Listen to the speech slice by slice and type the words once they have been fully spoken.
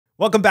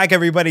Welcome back,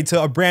 everybody,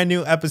 to a brand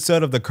new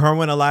episode of the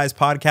Kerwin Elias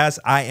podcast.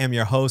 I am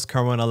your host,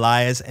 Kerwin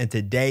Elias, and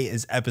today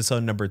is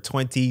episode number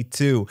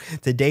 22.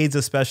 Today is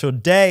a special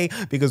day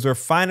because we're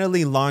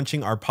finally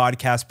launching our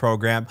podcast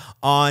program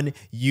on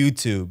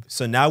YouTube.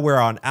 So now we're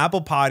on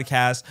Apple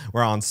Podcasts,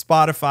 we're on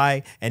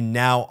Spotify, and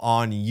now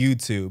on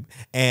YouTube.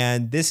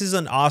 And this is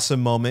an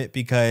awesome moment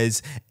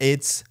because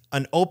it's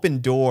an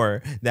open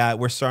door that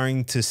we're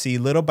starting to see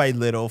little by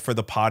little for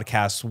the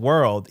podcast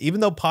world.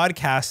 Even though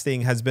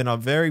podcasting has been a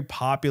very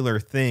popular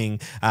thing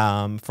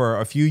for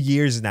a few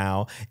years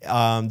now,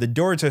 the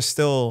doors are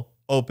still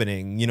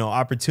opening. You know,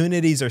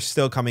 opportunities are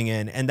still coming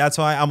in. And that's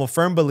why I'm a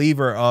firm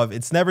believer of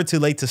it's never too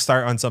late to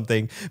start on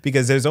something,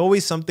 because there's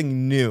always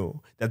something new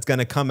that's going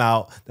to come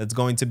out that's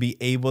going to be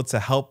able to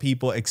help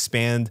people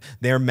expand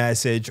their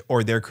message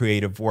or their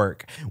creative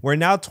work. We're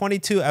now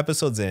 22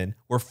 episodes in.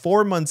 We're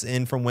 4 months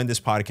in from when this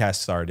podcast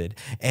started.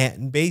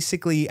 And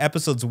basically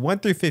episodes 1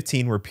 through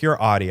 15 were pure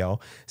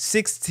audio.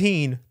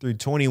 16 through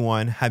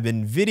 21 have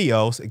been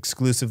videos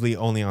exclusively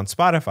only on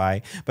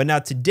Spotify. But now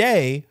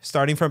today,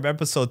 starting from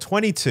episode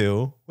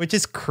 22, which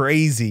is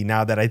crazy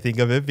now that I think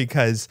of it,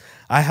 because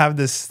I have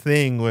this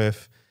thing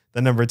with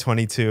the number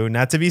 22,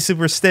 not to be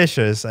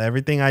superstitious.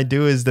 Everything I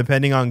do is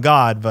depending on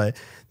God, but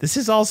this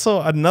is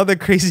also another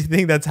crazy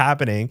thing that's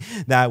happening,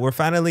 that we're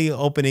finally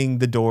opening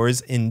the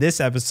doors in this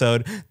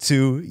episode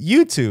to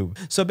YouTube.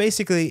 So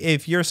basically,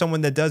 if you're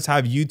someone that does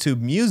have YouTube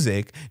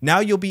music, now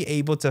you'll be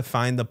able to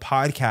find the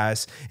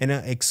podcast in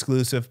an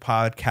exclusive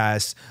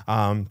podcast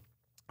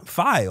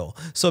file.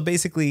 So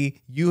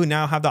basically, you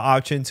now have the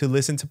option to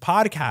listen to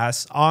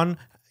podcasts on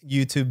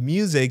YouTube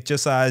music,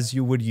 just as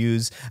you would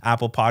use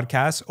Apple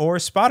Podcasts or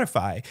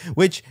Spotify,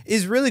 which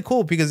is really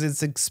cool because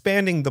it's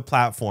expanding the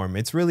platform.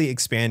 It's really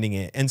expanding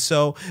it. And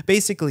so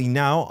basically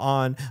now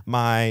on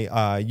my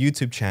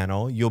YouTube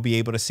channel, you'll be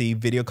able to see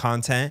video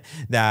content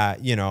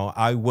that, you know,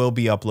 I will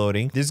be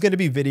uploading. There's going to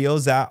be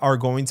videos that are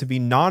going to be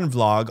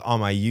non-vlog on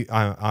my,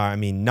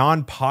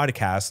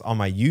 non-podcast on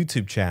my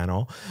YouTube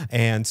channel.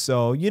 And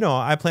so, you know,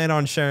 I plan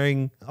on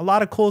sharing a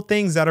lot of cool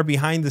things that are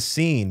behind the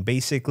scene.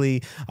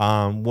 Basically,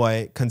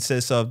 what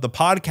consists of the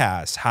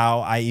podcast,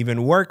 how I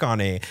even work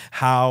on it,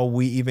 how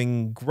we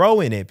even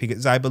grow in it,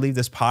 because I believe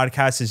this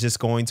podcast is just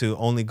going to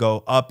only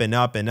go up and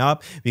up and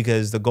up,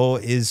 because the goal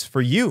is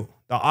for you,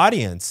 the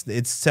audience.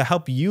 It's to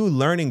help you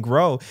learn and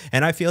grow.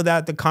 And I feel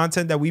that the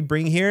content that we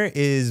bring here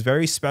is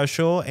very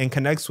special and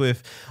connects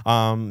with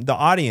the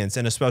audience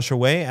in a special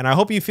way. And I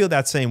hope you feel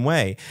that same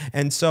way.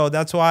 And so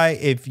that's why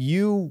if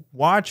you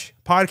watch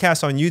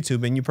podcasts on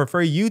YouTube and you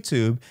prefer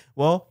YouTube,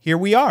 well, here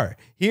we are.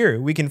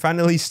 Here we can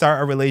finally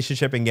start a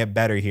relationship and get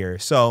better here.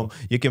 So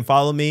you can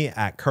follow me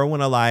at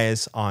Kerwin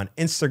Elias on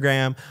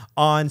Instagram,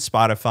 on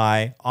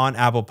Spotify, on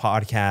Apple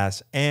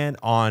Podcasts, and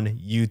on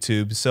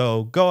YouTube.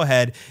 So go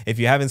ahead. If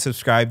you haven't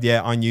subscribed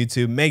yet on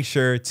YouTube, make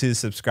sure to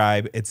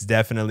subscribe. It's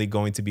definitely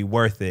going to be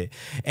worth it.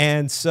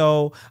 And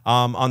so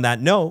on that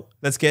note,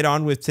 let's get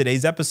on with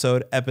today's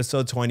episode,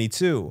 episode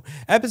 22.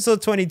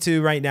 Episode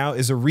 22 right now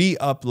is a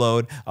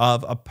re-upload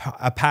of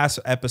a past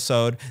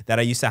episode that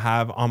I used to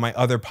have on my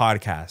other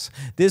podcast.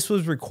 This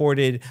was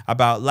recorded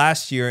about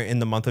last year in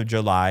the month of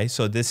July.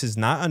 So this is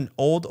not an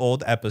old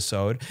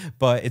episode,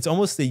 but it's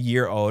almost a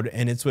year old,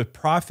 and it's with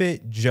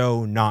Prophet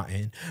Jo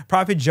Naughton.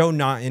 Prophet Jo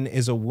Naughton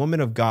is a woman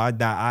of God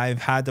that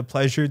I've had the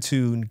pleasure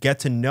to get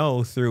to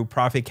know through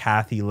Prophet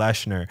Kathy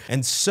Leshner.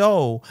 And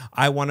so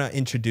I want to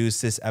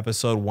introduce this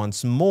episode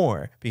once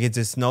more, because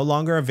it's no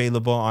longer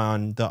available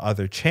on the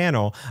other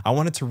channel. I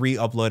wanted to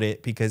re-upload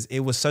it because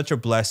it was such a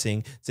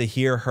blessing to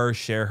hear her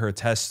share her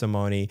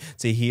testimony,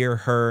 to hear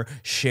her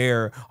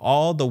share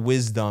all the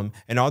wisdom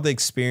and all the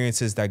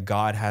experiences that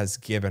God has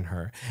given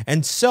her.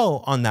 And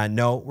so on that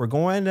note, we're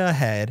going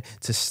ahead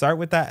to start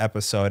with that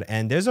episode,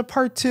 and there's a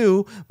part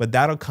 2, but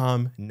that'll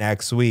come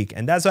next week.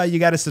 And that's why you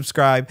got to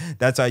subscribe.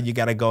 That's why you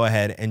got to go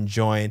ahead and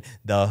join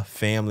the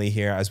family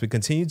here as we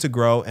continue to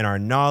grow in our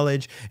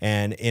knowledge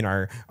and in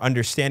our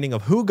understanding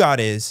of who God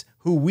is,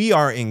 who we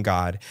are in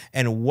God,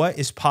 and what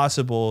is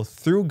possible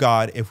through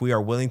God if we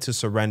are willing to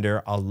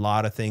surrender a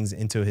lot of things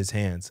into his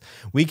hands.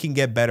 We can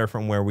get better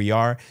from where we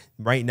are.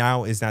 Right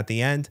now is not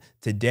the end.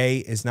 Today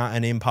is not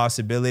an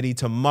impossibility.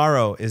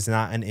 Tomorrow is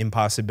not an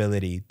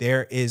impossibility.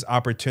 There is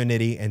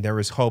opportunity and there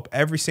is hope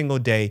every single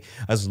day,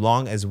 as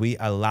long as we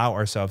allow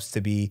ourselves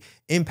to be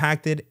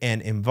impacted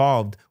and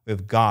involved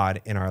with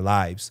God in our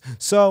lives.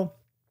 So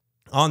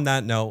on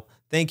that note,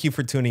 thank you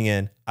for tuning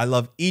in. I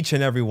love each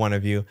and every one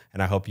of you,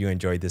 and I hope you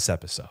enjoyed this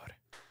episode.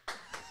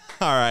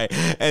 All right,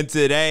 and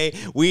today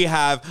we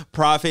have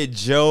Prophet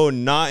Jo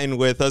Naughton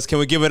with us. Can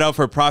we give it up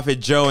for Prophet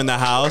Jo in the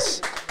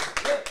house?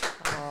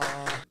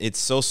 It's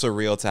so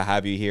surreal to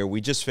have you here. We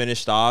just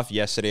finished off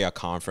yesterday a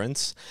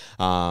conference,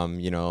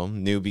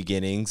 New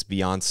Beginnings,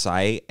 Beyond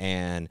Sight.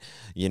 And,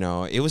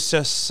 it was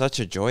just such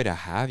a joy to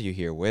have you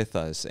here with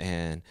us.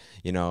 And,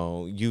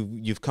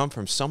 you've come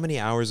from so many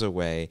hours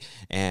away.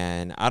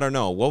 And I don't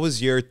know, what was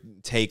your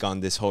take on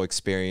this whole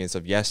experience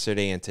of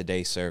yesterday and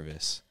today's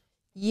service?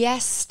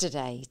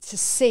 Yesterday, to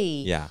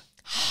see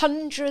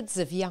hundreds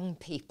of young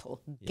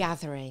people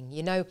gathering.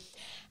 You know,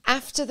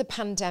 after the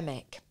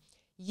pandemic,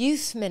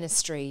 youth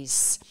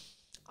ministries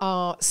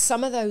are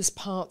some of those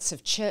parts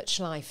of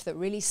church life that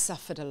really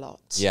suffered a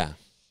lot. Yeah.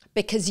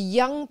 Because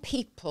young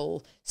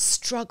people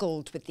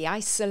struggled with the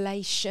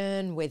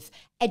isolation, with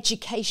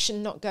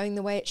education not going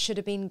the way it should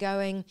have been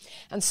going.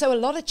 And so a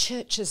lot of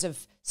churches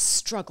have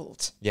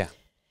struggled. Yeah.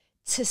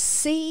 To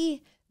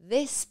see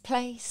this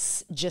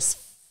place just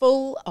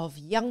full of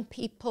young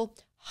people,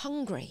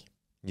 hungry,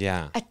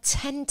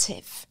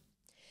 attentive,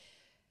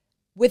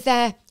 with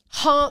their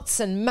hearts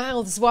and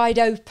mouths wide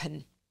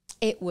open.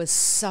 It was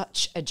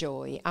such a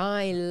joy.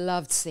 I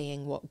loved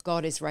seeing what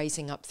God is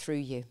raising up through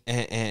you.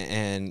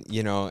 And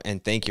you know,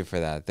 and thank you for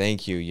that.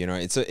 Thank you. You know,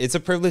 it's a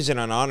privilege and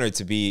an honor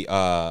to be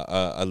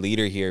a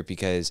leader here,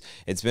 because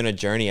it's been a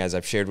journey, as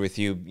I've shared with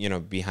you, you know,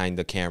 behind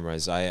the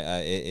cameras.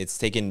 It's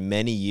taken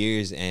many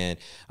years, and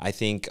I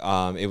think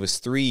it was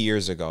 3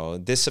 years ago.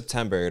 This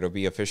September, it'll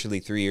be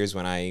officially 3 years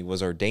when I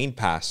was ordained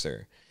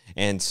pastor.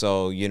 And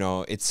so, you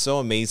know, it's so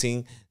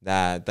amazing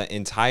that the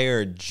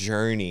entire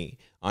journey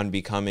on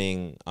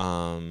becoming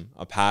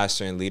a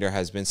pastor and leader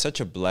has been such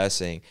a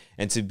blessing.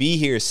 And to be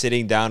here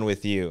sitting down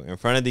with you in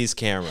front of these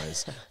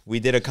cameras, we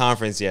did a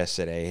conference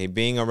yesterday. Hey,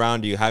 being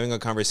around you, having a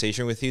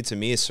conversation with you, to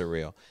me is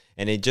surreal.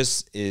 And it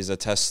just is a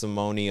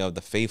testimony of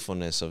the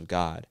faithfulness of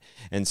God.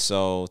 And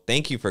so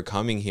thank you for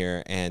coming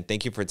here, and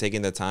thank you for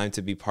taking the time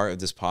to be part of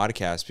this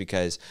podcast,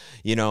 because,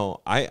 you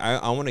know,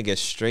 I want to get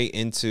straight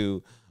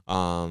into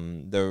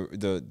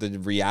the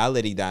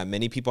reality that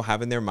many people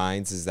have in their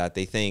minds, is that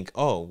they think,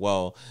 oh,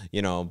 well,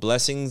 you know,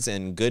 blessings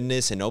and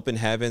goodness and open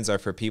heavens are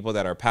for people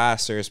that are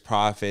pastors,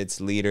 prophets,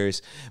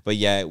 leaders. But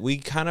yet we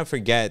kind of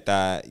forget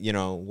that, you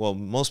know, well,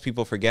 most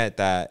people forget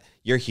that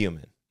you're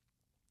human,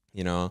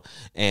 you know,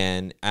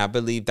 and I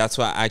believe that's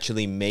what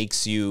actually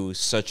makes you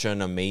such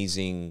an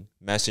amazing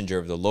messenger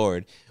of the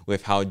Lord,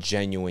 with how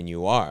genuine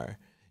you are.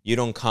 You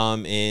don't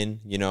come in,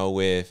 you know,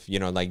 with, you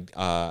know, like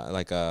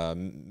a,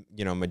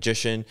 you know,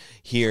 magician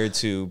here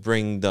to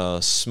bring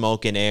the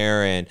smoke and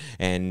air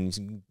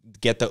and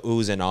get the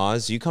oohs and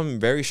ahs. You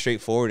come very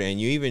straightforward, and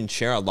you even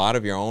share a lot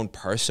of your own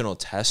personal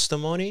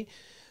testimony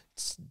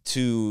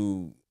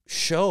to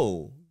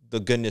show the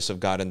goodness of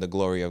God and the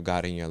glory of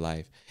God in your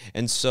life.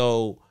 And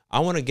so I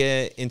want to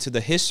get into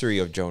the history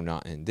of Jo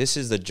Naughton. This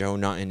is the Jo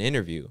Naughton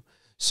interview.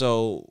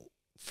 So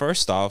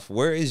first off,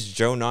 where is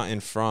Jo Naughton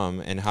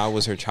from, and how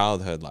was her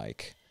childhood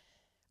like?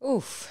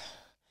 Oof,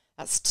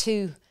 that's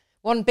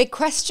one big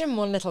question,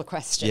 one little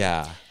question.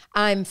 Yeah.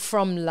 I'm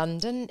from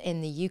London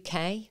in the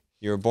UK.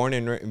 You were born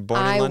in London?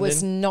 I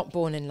was not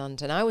born in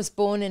London. I was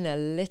born in a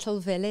little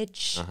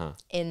village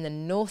in the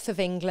north of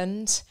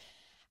England.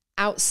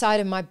 Outside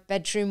of my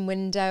bedroom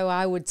window,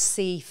 I would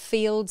see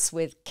fields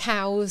with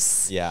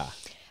cows. Yeah.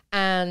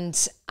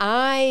 And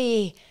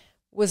I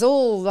was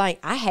all like,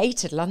 I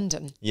hated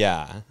London.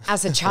 Yeah.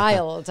 As a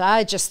child,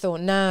 I just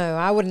thought, no,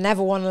 I would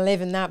never want to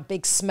live in that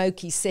big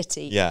smoky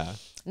city. Yeah.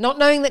 Not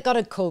knowing that God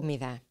had called me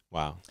there.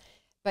 Wow.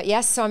 But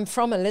yes, so I'm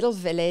from a little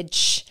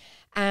village,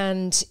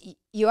 and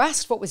you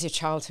asked, what was your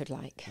childhood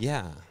like?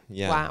 Yeah.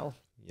 Yeah. Wow.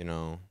 You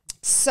know.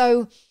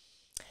 So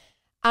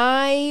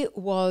I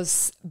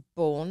was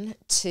born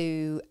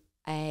to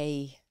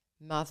a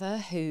mother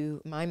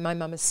who, my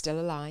mum is still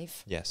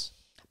alive. Yes.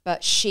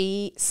 But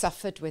she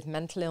suffered with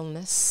mental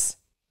illness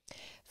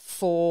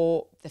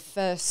for the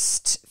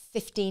first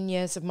 15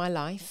 years of my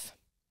life.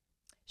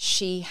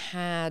 She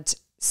had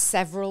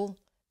several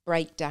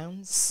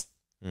breakdowns.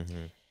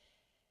 Mm-hmm.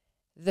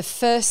 The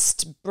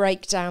first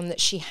breakdown that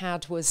she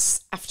had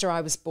was after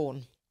I was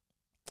born.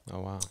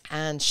 Oh, wow.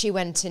 And she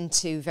went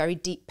into very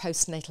deep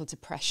postnatal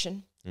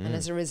depression. And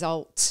as a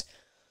result,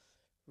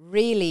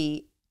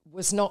 really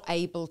was not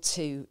able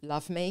to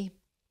love me,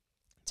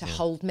 to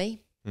hold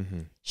me.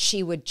 Mm-hmm.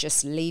 She would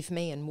just leave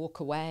me and walk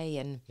away.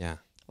 And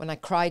when I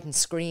cried and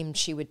screamed,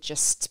 she would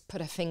just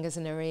put her fingers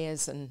in her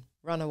ears and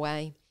run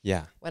away.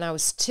 Yeah. When I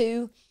was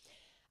 2,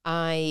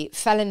 I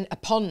fell in a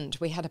pond.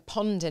 We had a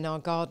pond in our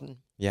garden.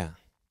 Yeah.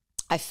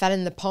 I fell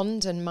in the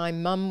pond, and my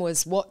mum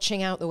was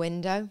watching out the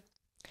window.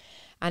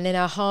 And in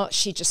her heart,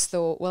 she just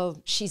thought,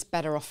 well, she's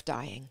better off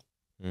dying.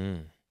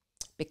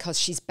 Because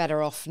she's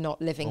better off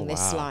not living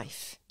this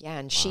life. Yeah,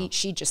 and she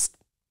just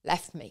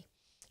left me,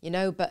 you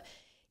know. But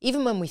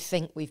even when we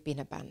think we've been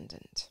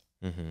abandoned,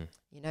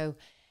 you know,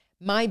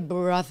 my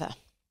brother,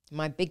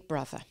 my big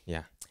brother,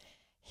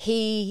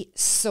 he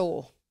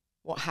saw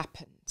what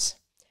happened,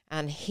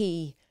 and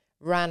he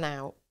ran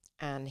out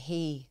and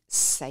he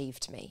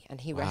saved me,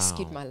 and he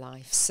rescued my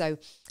life. So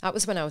that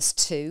was when I was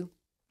 2.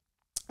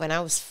 When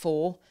I was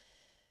 4,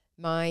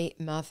 my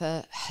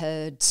mother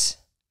heard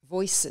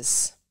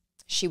voices.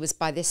 She was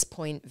by this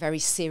point very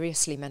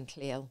seriously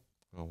mentally ill.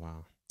 Oh,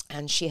 wow.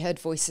 And she heard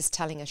voices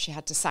telling her she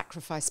had to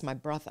sacrifice my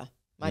brother,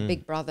 my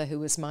big brother, who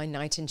was my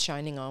knight in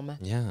shining armor.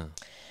 Yeah.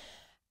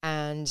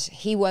 And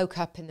he woke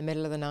up in the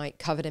middle of the night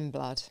covered in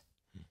blood.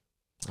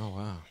 Oh,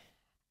 wow.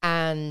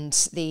 And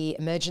the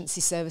emergency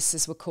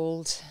services were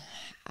called.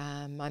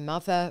 My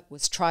mother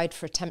was tried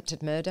for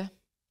attempted murder.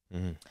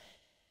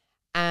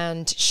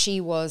 And she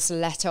was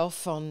let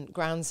off on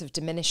grounds of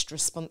diminished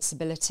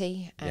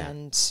responsibility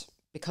and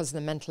because of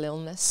the mental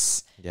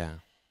illness. Yeah.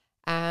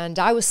 And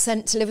I was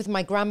sent to live with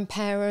my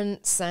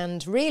grandparents.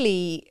 And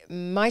really,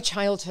 my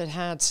childhood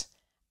had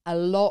a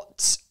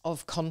lot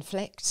of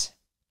conflict,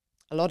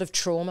 a lot of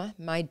trauma.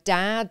 My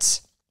dad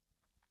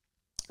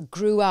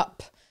grew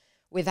up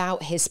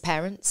without his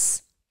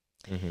parents.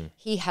 Mm-hmm.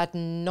 He had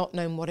not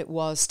known what it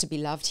was to be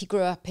loved. He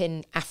grew up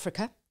in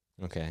Africa.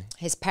 Okay.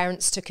 His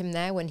parents took him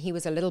there when he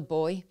was a little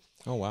boy.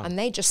 Oh, wow. And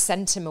they just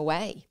sent him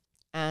away.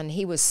 And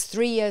he was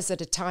 3 years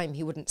at a time,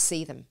 he wouldn't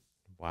see them.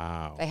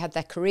 Wow. They had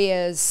their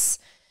careers.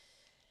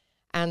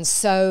 And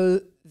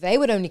so they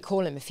would only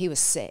call him if he was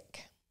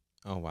sick.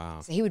 Oh,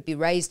 wow. So he would be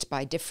raised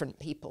by different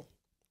people.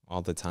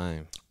 All the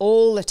time.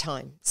 All the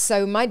time.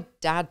 So my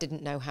dad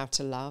didn't know how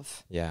to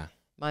love. Yeah.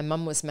 My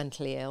mum was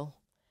mentally ill.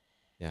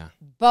 Yeah.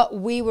 But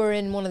we were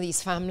in one of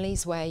these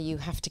families where you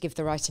have to give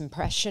the right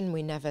impression.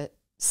 We never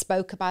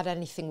spoke about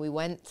anything we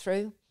went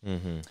through.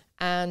 Mm-hmm.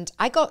 And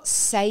I got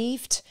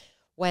saved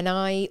when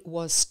I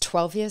was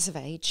 12 years of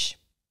age.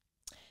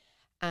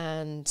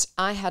 And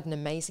I had an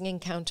amazing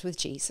encounter with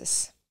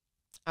Jesus.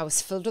 I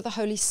was filled with the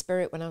Holy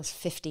Spirit when I was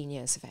 15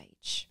 years of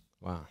age.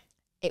 Wow.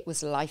 It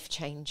was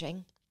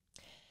life-changing.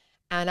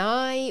 And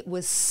I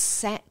was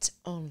set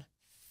on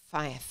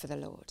fire for the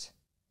Lord.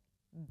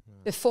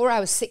 Before I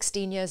was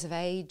 16 years of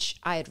age,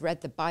 I had read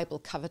the Bible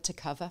cover to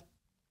cover.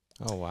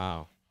 Oh,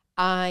 wow.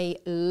 I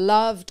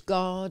loved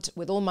God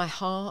with all my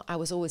heart. I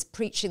was always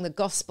preaching the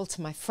gospel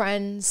to my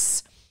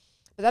friends.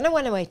 But then I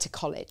went away to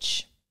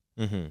college.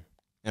 Mm-hmm.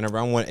 And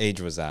around what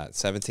age was that?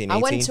 17, 18? I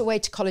went away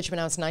to college when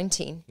I was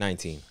 19.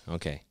 19,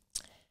 okay.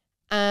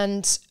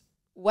 And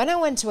when I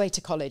went away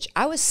to college,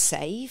 I was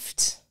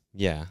saved.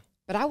 Yeah.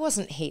 But I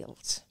wasn't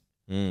healed.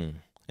 Mm.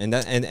 And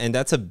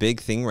that's a big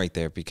thing right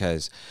there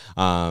because,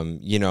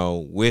 you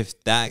know,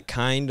 with that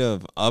kind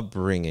of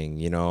upbringing,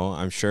 you know,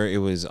 I'm sure it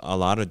was a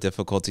lot of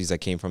difficulties that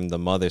came from the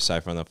mother's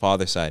side, from the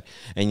father's side.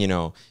 And, you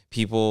know,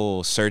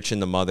 people search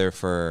in the mother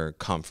for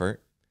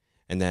comfort.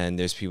 And then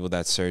there's people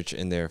that search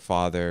in their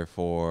father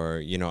for,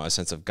 you know, a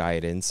sense of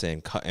guidance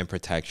and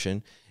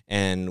protection.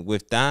 And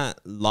with that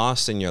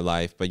lost in your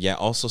life, but yet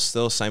also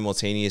still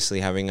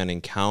simultaneously having an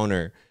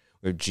encounter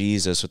with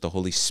Jesus, with the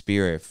Holy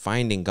Spirit,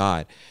 finding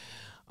God,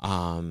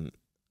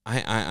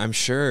 I'm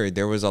sure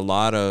there was a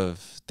lot of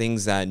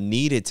things that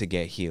needed to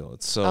get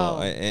healed. So,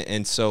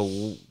 and so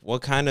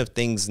what kind of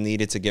things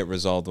needed to get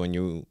resolved when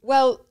you...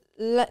 Well,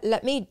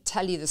 let me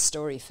tell you the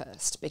story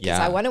first, because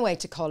I went away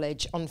to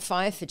college on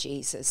fire for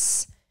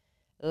Jesus,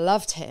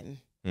 loved him,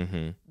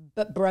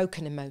 but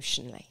broken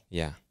emotionally.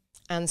 Yeah.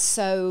 And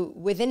so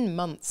within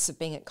months of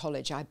being at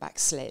college, I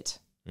backslid.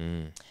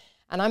 And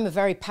I'm a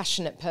very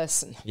passionate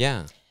person.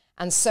 Yeah.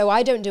 And so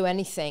I don't do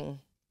anything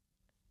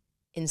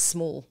in a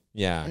small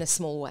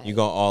way. You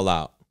go all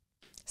out.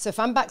 So if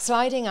I'm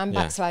backsliding, I'm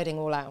backsliding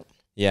all out.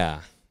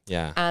 Yeah.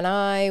 Yeah. And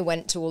I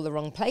went to all the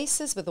wrong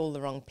places with all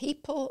the wrong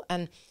people.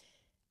 And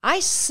I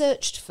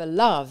searched for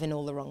love in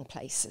all the wrong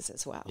places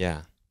as well.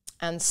 Yeah.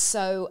 And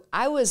so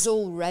I was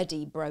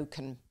already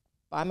broken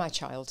by my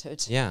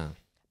childhood. Yeah.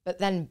 But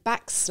then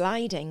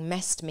backsliding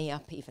messed me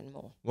up even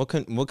more.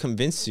 What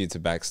convinced you to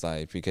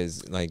backslide?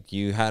 Because like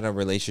you had a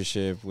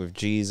relationship with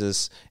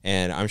Jesus,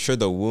 and I'm sure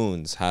the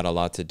wounds had a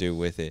lot to do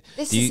with it.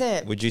 This is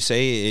it. Would you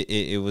say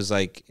it was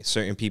like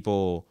certain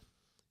people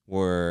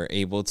were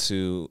able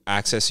to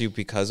access you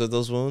because of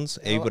those wounds,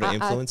 able to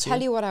influence you? I'll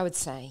tell you what I would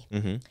say.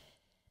 Mm-hmm.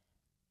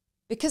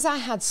 Because I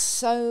had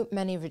so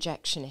many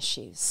rejection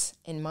issues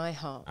in my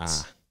heart,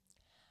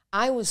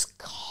 I was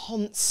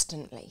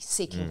constantly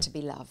seeking to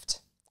be loved.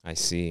 I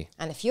see.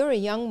 And if you're a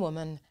young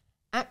woman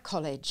at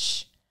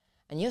college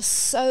and you're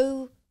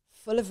so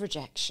full of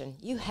rejection,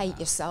 you hate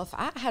yourself.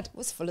 I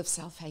was full of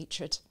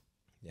self-hatred.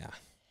 Yeah.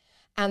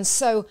 And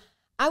so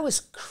I was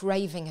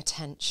craving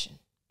attention.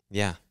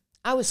 Yeah.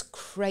 I was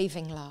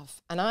craving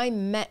love. And I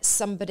met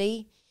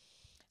somebody,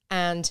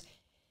 and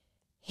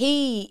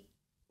he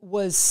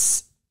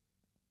was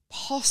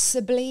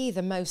possibly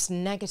the most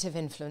negative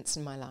influence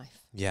in my life.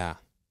 Yeah.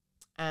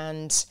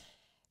 And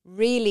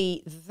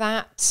really,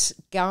 that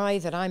guy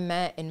that I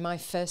met in my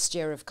first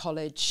year of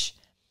college,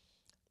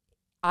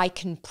 I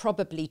can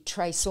probably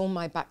trace all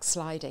my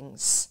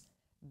backslidings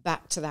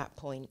back to that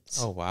point.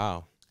 Oh,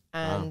 wow.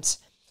 And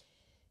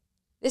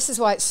this is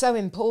why it's so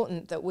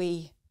important that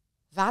we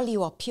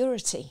value our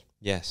purity.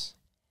 Yes.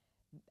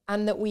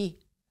 And that we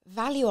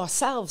value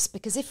ourselves,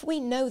 because if we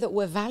know that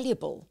we're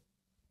valuable,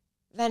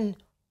 then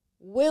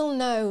we'll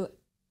know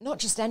not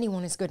just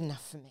anyone is good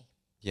enough for me.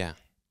 Yeah.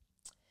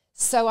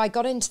 So I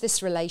got into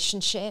this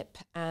relationship,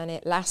 and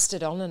it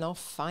lasted on and off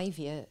 5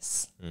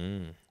 years.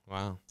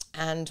 Wow.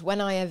 And when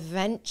I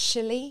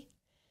eventually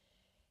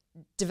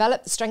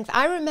developed the strength,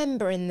 I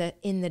remember in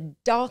the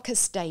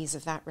darkest days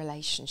of that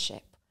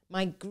relationship,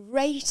 my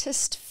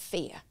greatest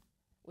fear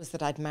was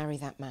that I'd marry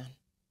that man.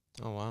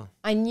 Oh, wow.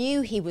 I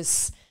knew he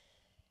was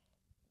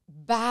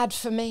bad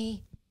for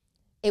me.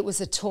 It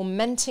was a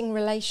tormenting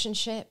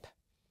relationship,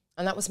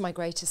 and that was my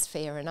greatest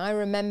fear. And I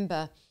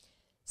remember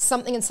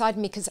something inside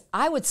me, because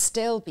I would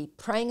still be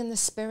praying in the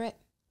Spirit.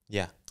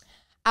 Yeah.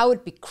 I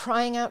would be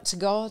crying out to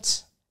God,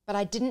 but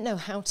I didn't know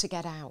how to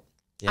get out.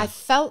 Yeah. I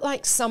felt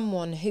like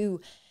someone who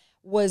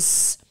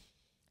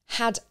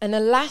had an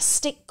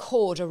elastic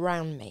cord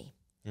around me,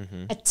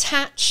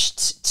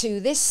 attached to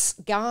this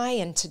guy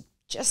and to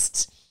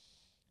just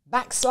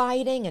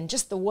backsliding and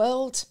just the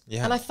world.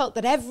 Yeah. And I felt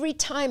that every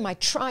time I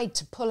tried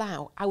to pull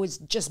out, I was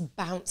just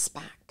bounce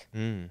back.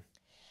 And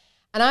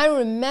I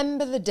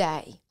remember the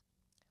day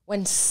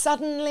when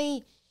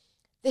suddenly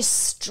this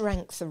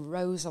strength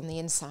arose on the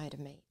inside of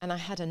me, and I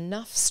had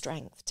enough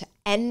strength to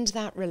end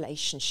that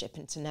relationship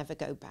and to never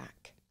go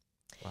back.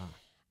 Wow.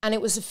 And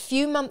it was a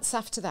few months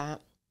after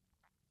that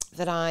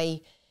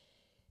I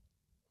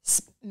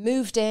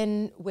moved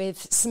in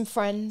with some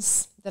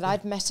friends that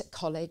I'd met at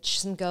college,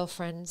 some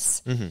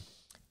girlfriends.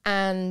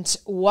 And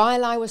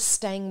while I was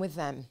staying with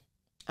them,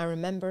 I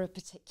remember a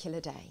particular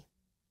day.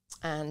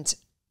 And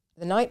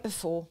the night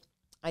before,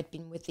 I'd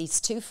been with these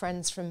two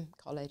friends from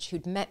college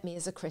who'd met me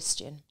as a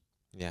Christian.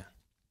 Yeah.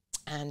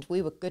 And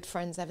we were good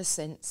friends ever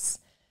since.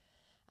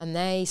 And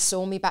they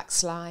saw me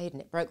backslide,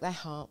 and it broke their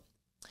heart.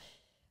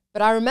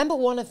 But I remember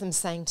one of them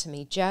saying to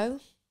me, "Jo,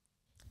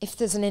 if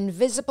there's an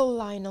invisible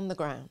line on the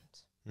ground,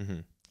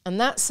 and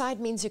that side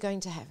means you're going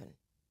to heaven,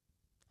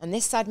 and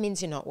this side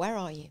means you're not, where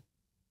are you?"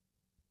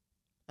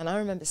 And I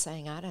remember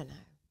saying, "I don't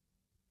know."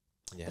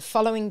 Yeah. The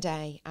following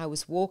day, I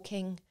was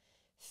walking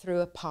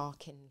through a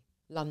park in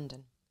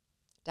London,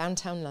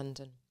 downtown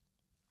London,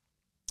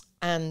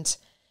 and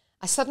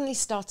I suddenly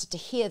started to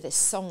hear this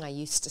song I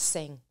used to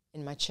sing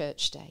in my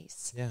church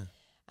days. Yeah.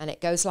 And it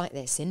goes like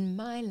this: "In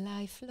my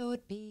life,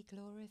 Lord, be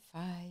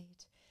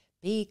glorified,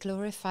 be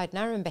glorified." And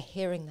I remember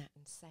hearing that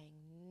and saying,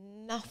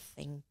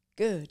 nothing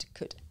good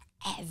could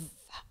ever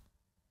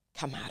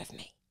come out of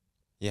me.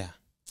 Yeah.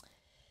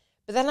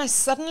 But then I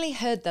suddenly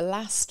heard the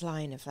last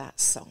line of that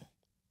song.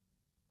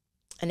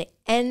 And it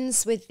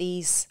ends with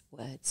these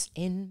words: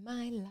 "In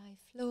my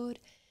life, Lord,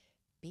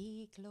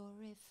 be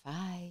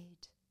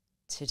glorified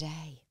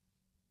today."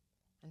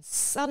 And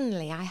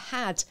suddenly I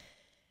had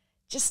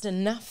just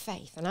enough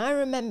faith. And I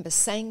remember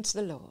saying to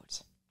the Lord,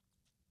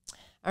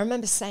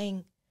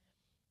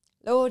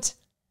 "Lord,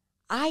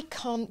 I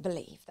can't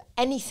believe that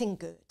anything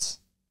good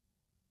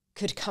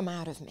could come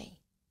out of me,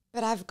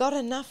 but I've got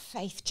enough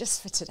faith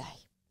just for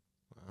today."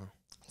 Wow.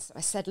 So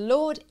I said,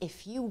 "Lord,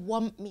 if you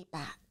want me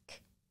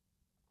back,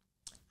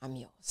 I'm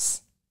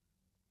yours."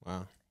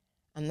 Wow.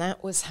 And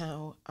that was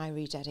how I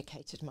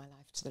rededicated my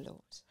life to the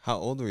Lord. How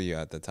old were you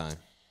at the time?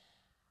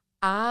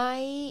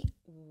 I'm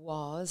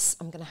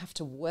going to have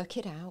to work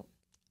it out.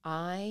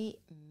 I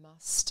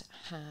must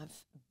have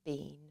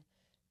been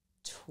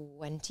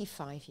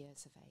 25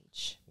 years of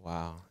age.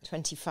 Wow.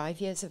 25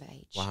 years of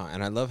age. Wow.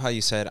 And I love how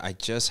you said, "I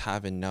just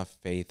have enough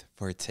faith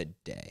for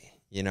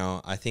today." You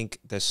know, I think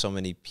there's so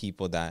many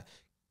people that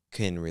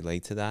can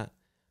relate to that.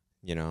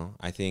 You know,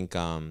 I think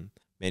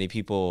many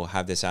people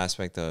have this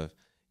aspect of,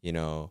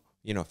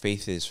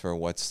 faith is for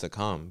what's to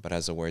come. But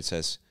as the word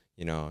says,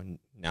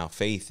 now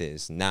faith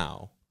is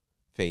now.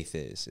 Faith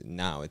is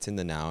now. It's in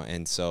the now.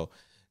 And so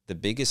the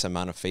biggest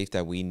amount of faith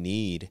that we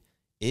need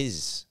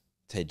is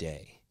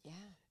today.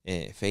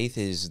 Yeah. Faith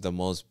is the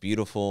most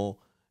beautiful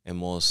and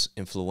most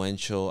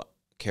influential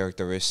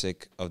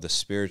characteristic of the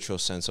spiritual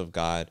sense of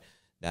God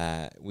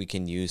that we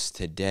can use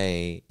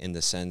today, in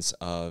the sense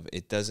of,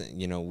 it doesn't,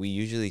 we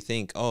usually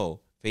think,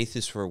 oh, faith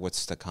is for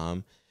what's to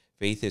come.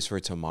 Faith is for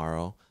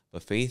tomorrow.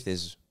 But faith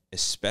is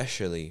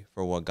especially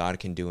for what God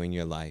can do in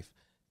your life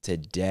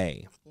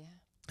today. Yeah.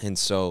 And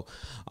so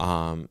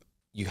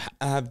you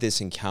have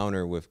this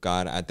encounter with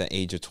God at the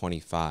age of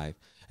 25.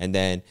 And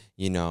then,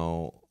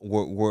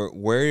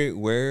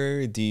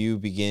 where do you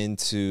begin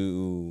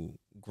to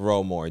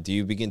grow more? Do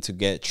you begin to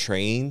get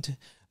trained,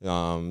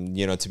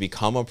 to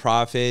become a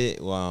prophet?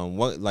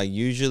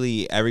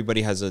 Usually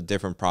everybody has a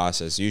different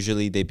process.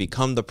 Usually they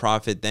become the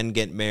prophet, then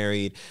get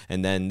married,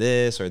 and then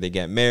this, or they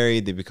get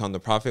married, they become the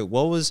prophet.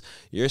 What was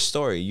your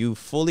story? You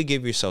fully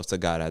gave yourself to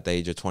God at the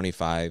age of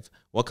 25.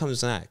 What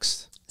comes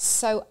next?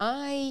 So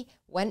I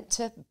went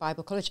to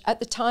Bible college.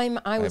 At the time,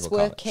 I was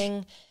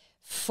working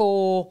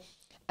for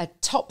a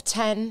top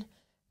 10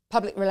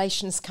 public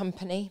relations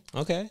company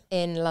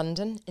in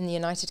London, in the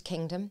United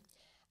Kingdom.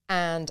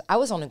 And I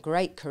was on a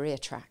great career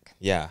track.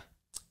 Yeah.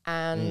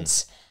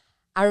 And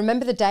I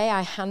remember the day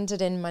I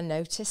handed in my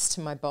notice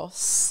to my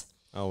boss.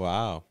 Oh,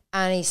 wow.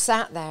 And he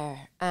sat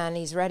there and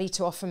he's ready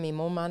to offer me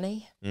more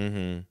money.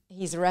 Mm-hmm.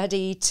 He's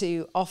ready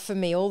to offer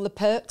me all the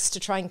perks to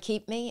try and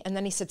keep me. And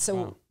then he said,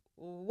 so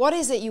what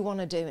is it you want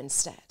to do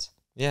instead?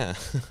 Yeah.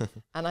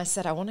 And I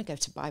said, I want to go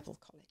to Bible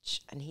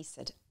college. And he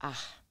said, I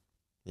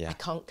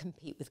can't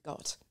compete with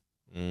God.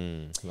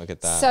 Look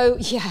at that.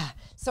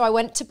 So I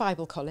went to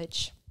Bible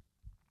college.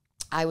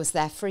 I was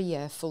there for a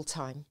year full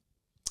time.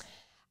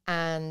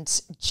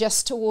 And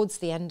just towards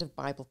the end of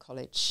Bible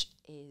college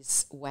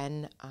is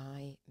when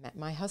I met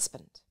my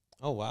husband.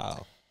 Oh,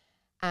 wow.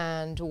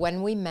 And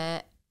when we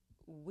met,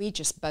 we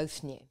just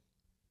both knew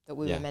that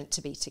we were meant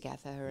to be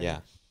together.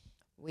 And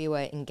We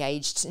were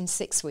engaged in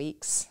 6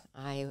 weeks.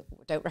 I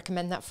don't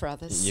recommend that for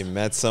others. You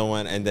met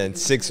someone and then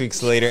 6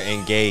 weeks later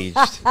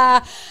engaged.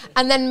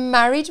 And then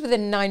married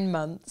within 9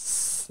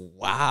 months.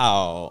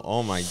 Wow.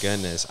 Oh my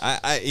goodness.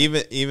 I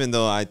even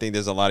though I think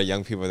there's a lot of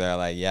young people that are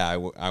like, yeah,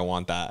 I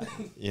want that,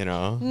 you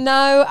know?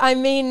 No, I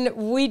mean,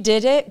 we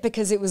did it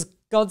because it was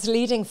God's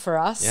leading for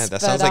us. Yeah,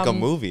 that sounds like a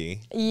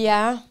movie.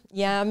 Yeah.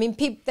 I mean,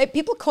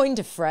 people coined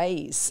a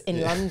phrase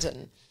in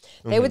London.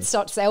 They would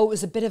start to say, oh, it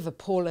was a bit of a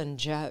Paul and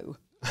Joe.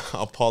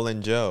 Oh, Paul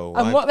and Joe.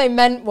 And what they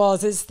meant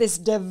was, it's this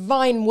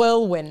divine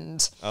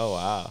whirlwind. Oh,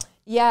 wow.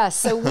 Yeah,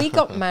 so we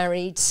got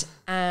married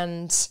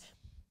and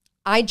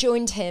I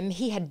joined him.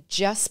 He had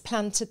just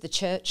planted the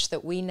church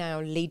that we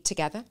now lead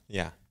together.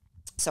 Yeah.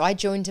 So I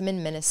joined him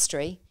in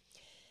ministry.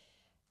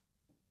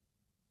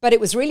 But it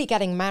was really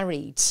getting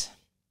married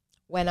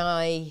when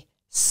I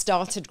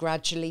started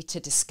gradually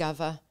to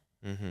discover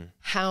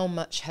how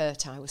much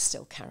hurt I was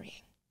still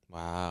carrying.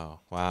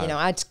 Wow. You know,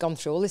 I'd gone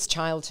through all this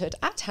childhood.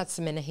 I'd had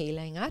some inner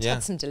healing. I'd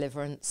had some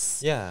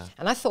deliverance. Yeah.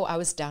 And I thought I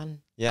was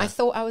done. Yeah. I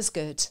thought I was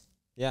good.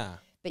 Yeah.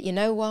 But you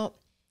know what?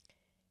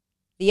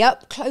 The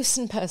up close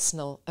and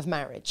personal of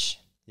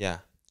marriage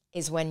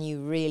is when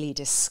you really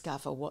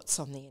discover what's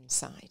on the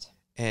inside.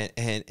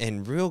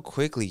 And real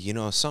quickly, you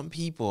know, some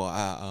people,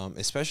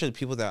 especially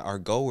people that are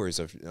goers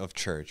of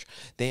church,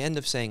 they end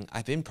up saying,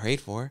 I've been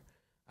prayed for.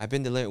 I've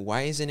been delivered.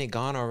 Why isn't it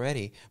gone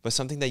already? But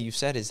something that you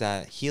said is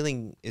that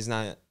healing is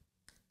not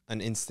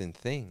an instant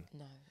thing.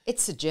 No,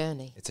 it's a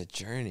journey. It's a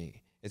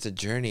journey. It's a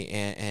journey.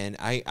 And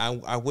I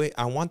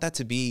want that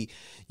to be,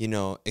 you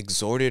know,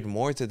 exhorted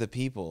more to the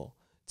people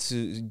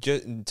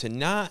to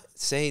not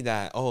say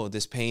that, oh,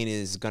 this pain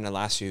is going to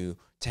last you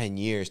 10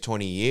 years,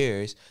 20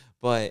 years,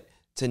 but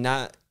to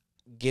not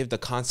give the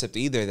concept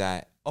either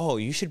that, oh,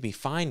 you should be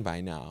fine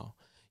by now.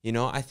 You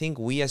know, I think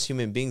we as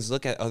human beings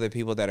look at other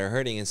people that are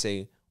hurting and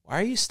say, why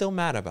are you still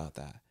mad about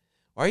that?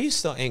 Why are you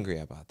still angry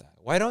about that?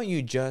 Why don't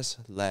you just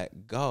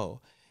let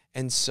go?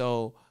 And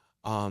so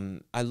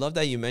I love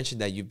that you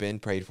mentioned that you've been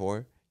prayed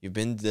for. You've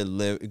been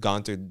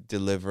gone through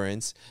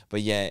deliverance.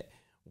 But yet,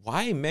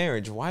 why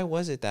marriage? Why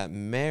was it that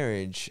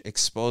marriage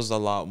exposed a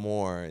lot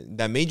more,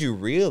 that made you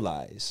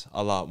realize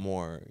a lot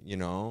more, you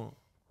know?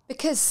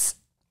 Because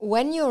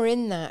when you're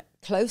in that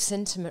close,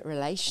 intimate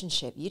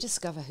relationship, you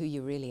discover who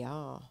you really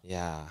are.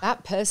 Yeah.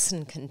 That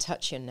person can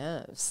touch your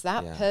nerves.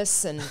 That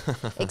person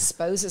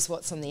exposes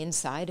what's on the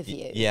inside of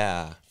you.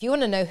 Yeah. If you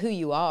want to know who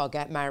you are,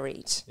 get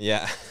married.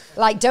 Yeah.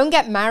 Like, don't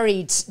get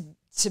married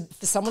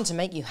for someone to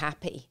make you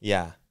happy.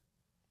 Yeah.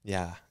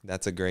 Yeah.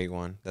 That's a great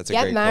one. That's a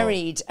great Get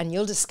married and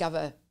you'll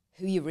discover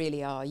who you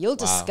really are. You'll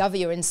discover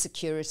your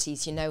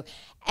insecurities. You know,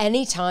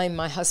 anytime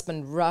my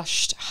husband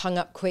rushed, hung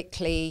up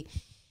quickly,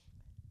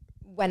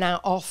 went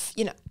out off,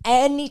 you know,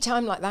 any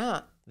time like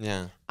that,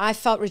 I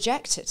felt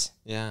rejected.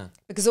 Yeah.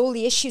 Because all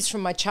the issues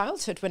from my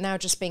childhood were now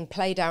just being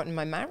played out in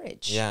my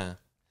marriage. Yeah.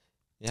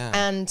 Yeah.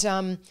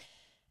 And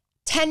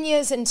 10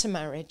 years into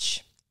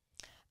marriage,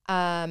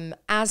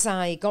 as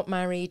I got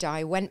married,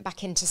 I went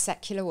back into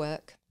secular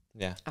work.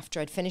 Yeah. After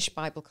I'd finished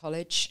Bible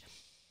college,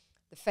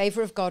 the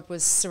favor of God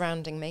was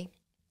surrounding me.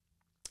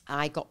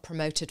 I got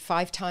promoted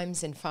 5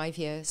 times in 5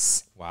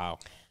 years. Wow.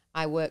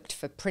 I worked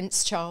for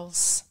Prince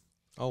Charles.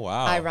 Oh,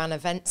 wow. I ran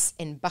events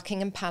in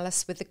Buckingham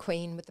Palace with the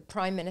Queen, with the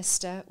Prime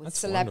Minister, with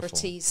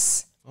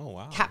celebrities,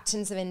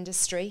 captains of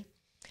industry.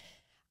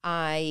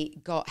 I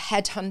got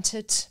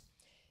headhunted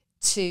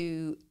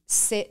to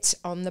sit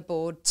on the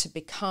board to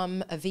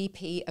become a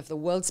VP of the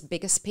world's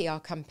biggest PR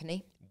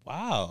company.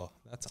 Wow,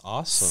 that's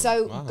awesome.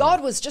 So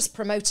God was just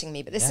promoting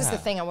me, but this is the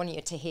thing I want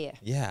you to hear.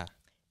 Yeah.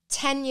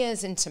 10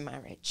 years into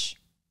marriage,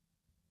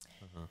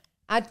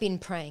 I'd been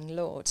praying,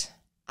 Lord,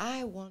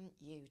 I want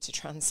you to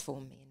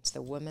transform me into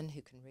the woman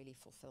who can really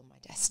fulfill my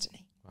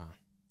destiny. Wow.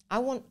 I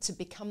want to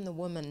become the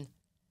woman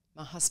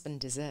my husband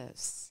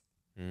deserves.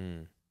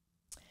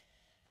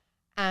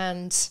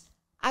 And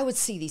I would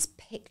see these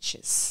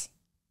pictures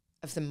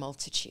of the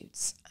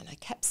multitudes, and I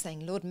kept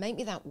saying, Lord, make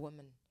me that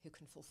woman who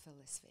can fulfill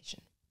this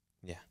vision.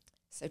 Yeah.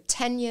 So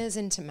 10 years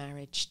into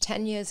marriage,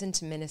 10 years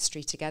into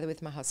ministry together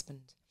with my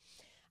husband,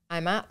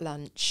 I'm at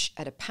lunch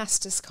at a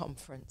pastor's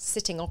conference,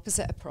 sitting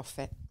opposite a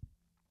prophet.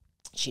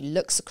 She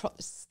looks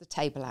across the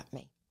table at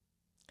me.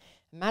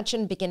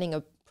 Imagine beginning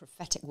a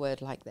prophetic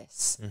word like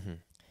this.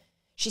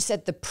 She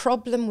said, the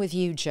problem with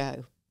you,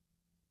 Jo.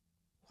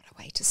 What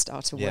a way to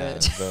start a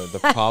word. The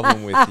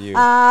problem with you.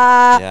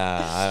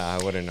 Yeah,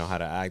 I wouldn't know how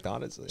to act,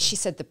 honestly. She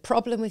said, the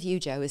problem with you,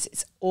 Jo, is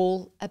it's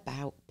all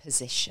about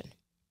position.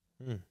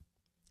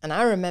 And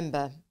I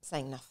remember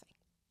saying nothing.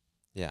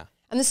 Yeah.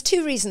 And there's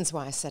 2 reasons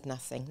why I said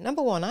nothing.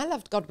 Number 1, I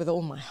loved God with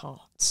all my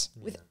heart.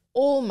 With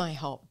all my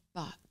heart.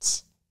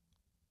 But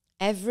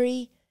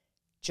every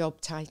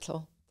job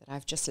title that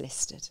I've just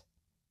listed,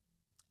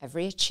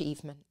 every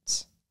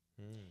achievement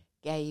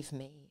gave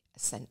me a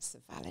sense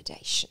of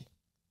validation.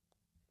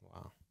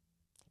 Wow.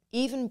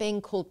 Even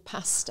being called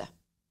pastor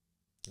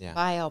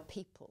by our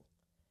people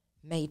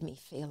made me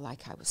feel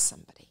like I was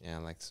somebody. Yeah,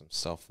 like some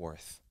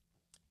self-worth.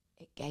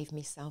 It gave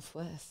me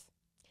self-worth.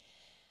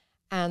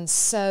 And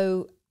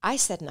so I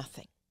said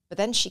nothing. But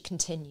then she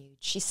continued.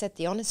 She said,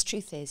 the honest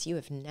truth is you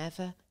have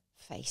never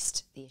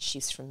faced the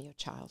issues from your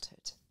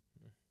childhood.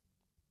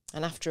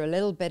 And after a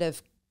little bit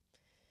of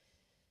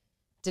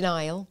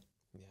denial,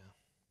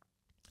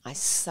 I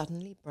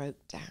suddenly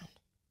broke down.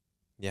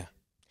 Yeah.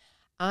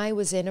 I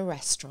was in a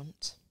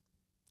restaurant,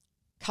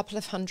 a couple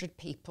of hundred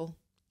people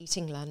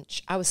eating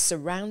lunch. I was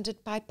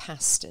surrounded by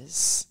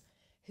pastors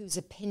whose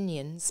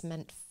opinions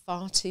meant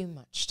far too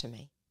much to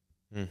me.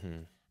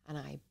 And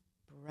I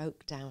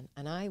broke down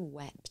and I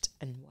wept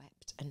and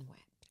wept and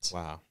wept.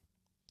 Wow.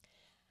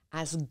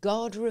 As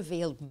God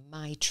revealed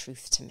my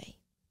truth to me.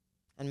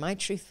 And my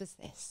truth was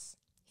this: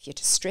 if you're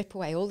to strip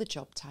away all the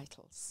job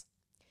titles,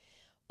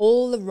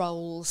 all the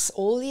roles,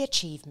 all the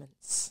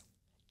achievements,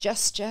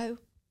 just Jo,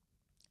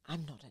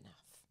 I'm not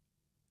enough.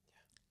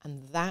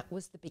 And that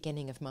was the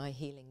beginning of my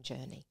healing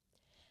journey.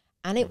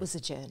 And it was a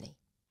journey.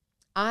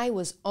 I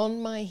was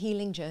on my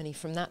healing journey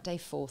from that day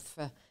forth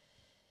for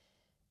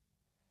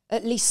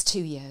at least 2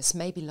 years,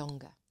 maybe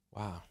longer.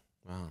 Wow.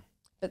 Wow.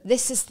 But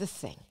this is the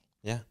thing.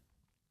 Yeah.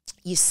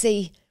 You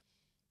see,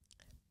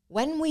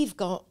 when we've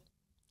got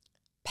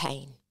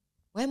pain,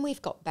 when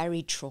we've got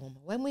buried trauma,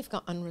 when we've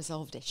got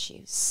unresolved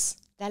issues,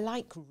 they're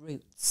like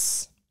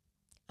roots.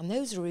 And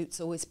those roots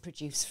always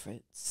produce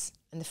fruits.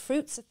 And the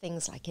fruits are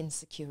things like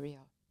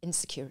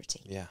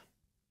insecurity, Yeah.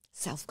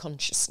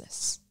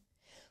 self-consciousness,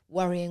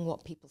 worrying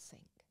what people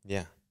think,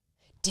 Yeah.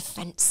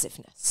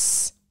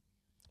 defensiveness,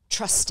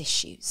 trust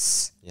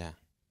issues, Yeah.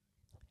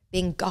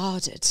 being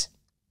guarded.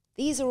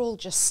 These are all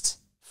just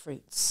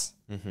fruits.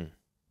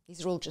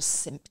 These are all just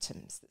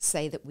symptoms that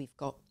say that we've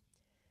got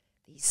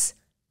these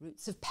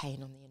roots of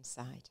pain on the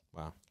inside.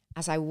 Wow.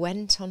 As I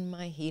went on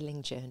my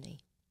healing journey,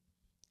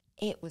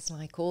 it was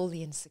like all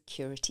the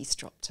insecurities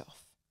dropped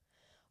off.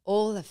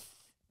 All the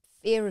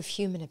fear of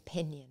human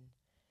opinion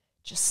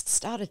just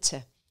started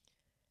to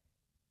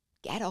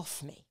get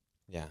off me.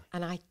 Yeah.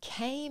 And I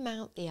came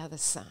out the other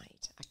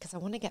side, because I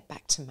want to get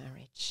back to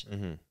marriage.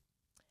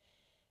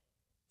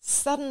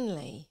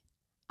 Suddenly,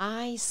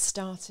 I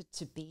started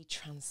to be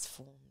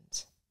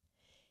transformed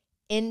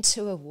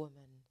into a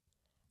woman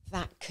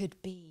that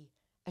could be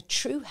a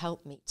true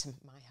helpmeet to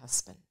my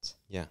husband.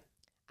 Yeah.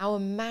 Our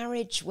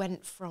marriage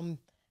went from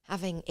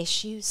having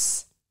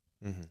issues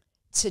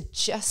to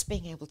just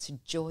being able to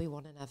joy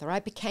one another. I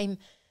became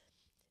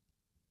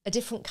a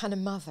different kind of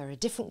mother, a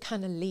different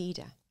kind of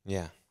leader.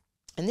 Yeah.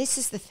 And this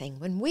is the thing,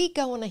 when we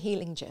go on a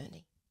healing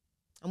journey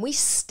and we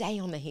stay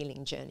on the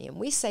healing journey and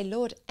we say,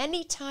 Lord,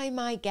 anytime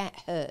I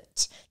get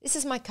hurt, this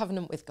is my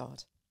covenant with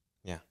God.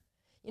 Yeah.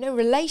 You know,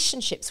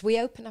 relationships, we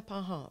open up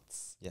our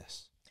hearts.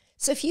 Yes.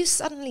 So if you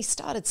suddenly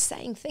started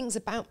saying things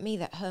about me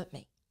that hurt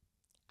me,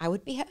 I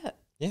would be hurt.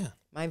 Yeah.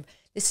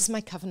 This is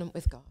my covenant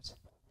with God.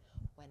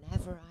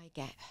 Whenever I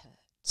get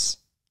hurt,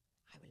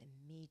 I will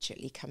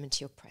immediately come into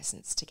your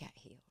presence to get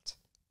healed.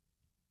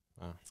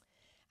 Wow.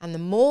 And the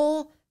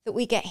more that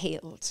we get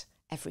healed,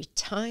 every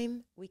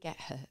time we get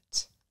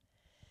hurt,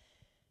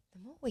 the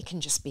more we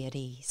can just be at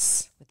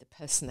ease with the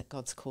person that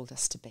God's called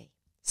us to be.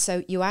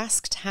 So you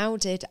asked, how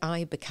did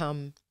I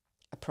become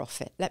a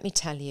prophet? Let me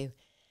tell you,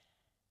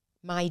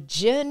 my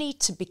journey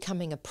to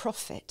becoming a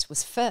prophet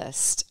was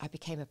first, I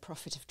became a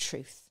prophet of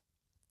truth.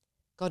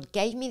 God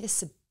gave me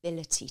this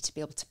ability to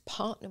be able to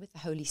partner with the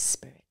Holy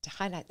Spirit to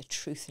highlight the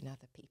truth in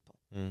other people.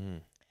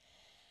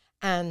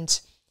 And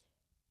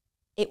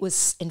it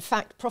was, in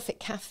fact, Prophet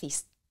Kathy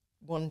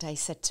one day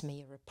said to me,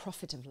 you're a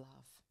prophet of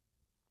love.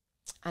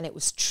 And it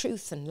was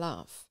truth and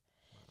love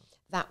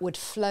that would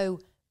flow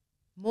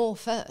more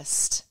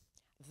first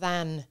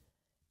than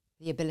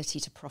the ability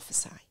to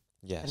prophesy.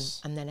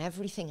 Yes. And then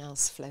everything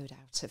else flowed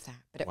out of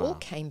that. But it all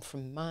came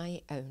from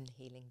my own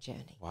healing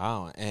journey.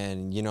 Wow.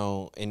 And, you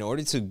know, in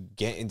order to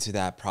get into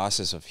that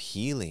process of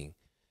healing,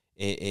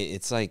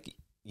 it's like,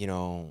 you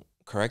know,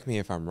 correct me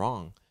if I'm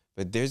wrong,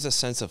 but there's a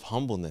sense of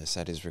humbleness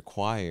that is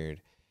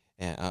required,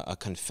 and a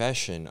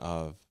confession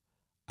of,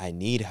 I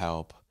need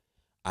help.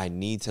 I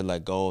need to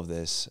let go of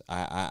this.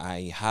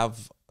 I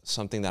have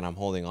something that I'm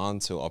holding on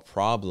to, a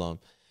problem.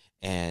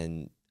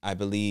 And I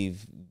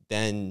believe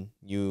then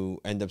you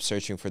end up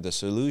searching for the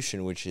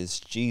solution, which is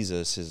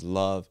Jesus, his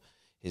love,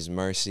 his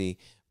mercy.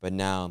 But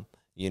now,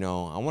 you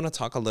know, I want to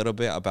talk a little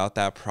bit about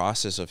that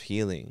process of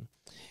healing.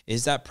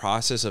 Is that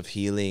process of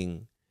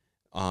healing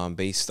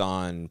based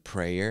on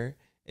prayer?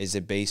 Is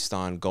it based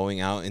on going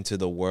out into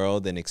the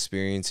world and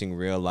experiencing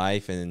real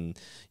life? And,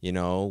 you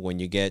know, when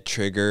you get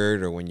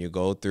triggered or when you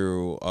go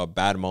through a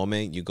bad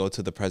moment, you go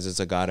to the presence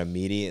of God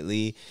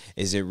immediately?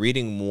 Is it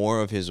reading more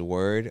of his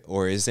word,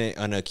 or is it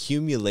an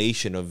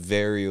accumulation of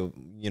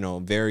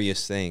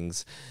various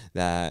things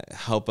that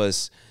help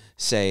us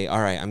say, all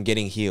right, I'm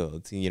getting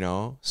healed, you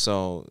know?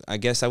 So I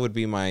guess that would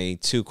be my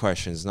two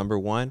questions. Number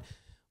one,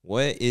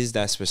 what is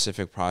that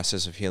specific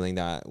process of healing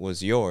that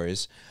was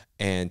yours?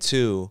 And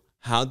two,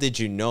 how did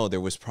you know there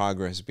was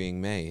progress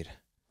being made?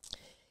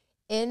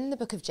 In the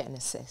book of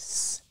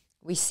Genesis,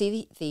 we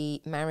see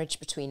the marriage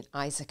between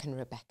Isaac and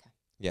Rebekah.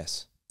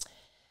 Yes.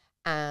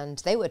 And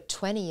they were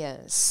 20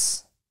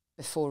 years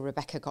before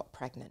Rebekah got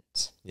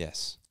pregnant.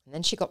 Yes. And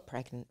then she got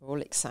pregnant, we're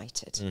all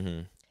excited.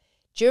 Mm-hmm.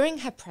 During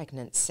her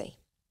pregnancy,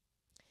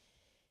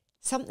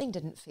 something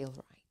didn't feel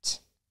right.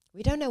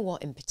 We don't know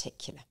what in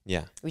particular.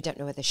 Yeah. We don't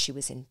know whether she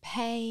was in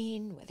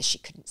pain, whether she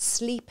couldn't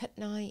sleep at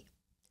night,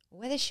 or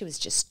whether she was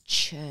just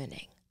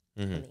churning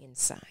on the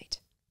inside.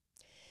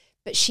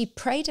 But she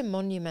prayed a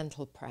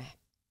monumental prayer.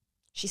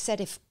 She said,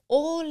 if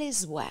all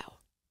is well,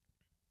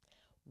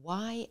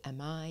 why am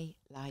I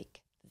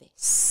like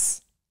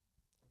this?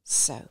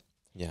 So,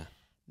 Yeah.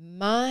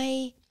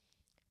 my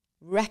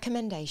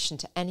recommendation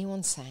to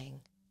anyone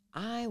saying,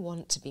 I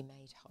want to be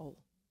made whole,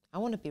 I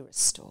want to be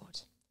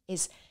restored,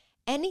 is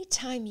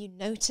anytime you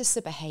notice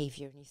a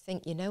behavior and you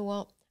think, you know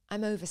what,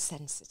 I'm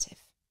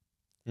oversensitive.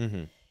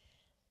 Mm-hmm.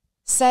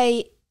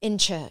 Say in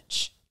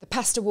church, the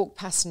pastor walked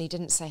past and he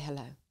didn't say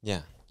hello.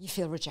 Yeah. You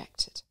feel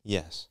rejected.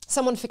 Yes.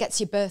 Someone forgets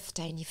your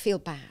birthday and you feel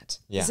bad.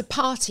 Yeah. There's a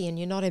party and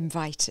you're not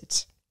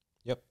invited.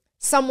 Yep.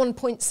 Someone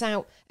points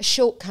out a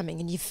shortcoming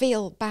and you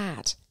feel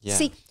bad. Yeah.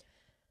 See,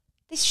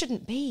 this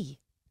shouldn't be.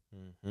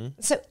 Mm-hmm.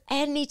 So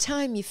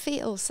anytime you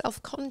feel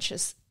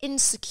self-conscious,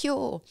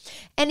 insecure,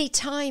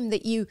 anytime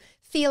that you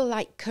feel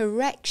like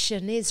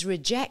correction is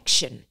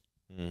rejection,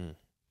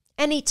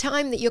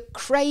 anytime that you're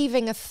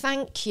craving a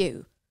thank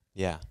you,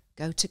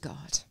 go to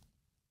God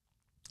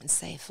and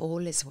say, if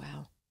all is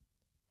well,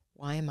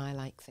 why am I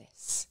like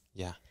this?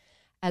 Yeah.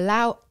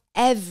 Allow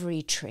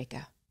every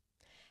trigger,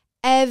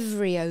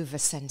 every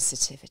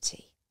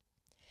oversensitivity,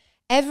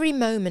 every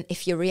moment,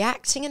 if you're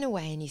reacting in a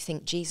way and you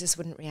think Jesus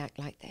wouldn't react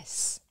like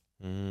this,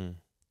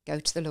 go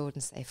to the Lord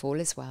and say, if all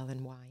is well,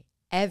 then why?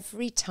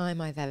 Every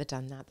time I've ever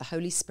done that, the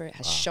Holy Spirit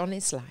has shone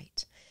his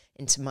light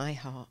into my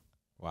heart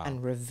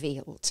and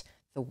revealed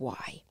the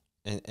why.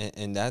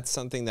 And that's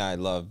something that I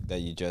love that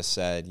you just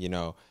said,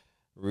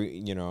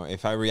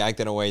 if I react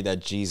in a way that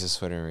Jesus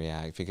wouldn't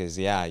react, because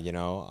there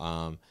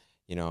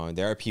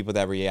are people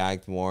that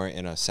react more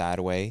in a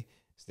sad way.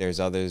 There's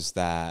others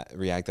that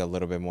react a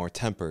little bit more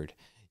tempered,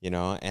 and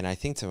I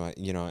think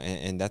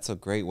and that's a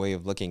great way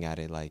of looking at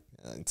it. Like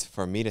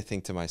for me to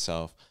think to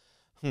myself,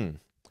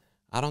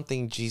 I don't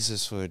think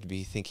Jesus would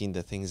be thinking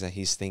the things that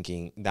he's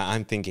thinking, that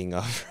I'm thinking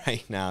of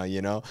right now,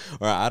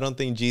 or I don't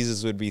think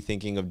Jesus would be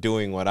thinking of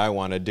doing what I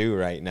want to do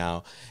right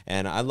now.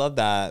 And I love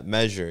that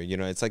measure.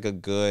 It's like a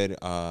good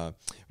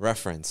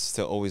reference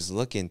to always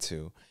look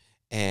into.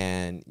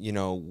 And,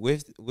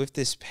 with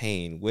this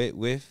pain,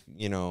 with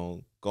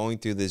going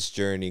through this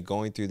journey,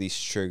 going through these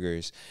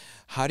triggers,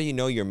 how do you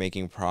know you're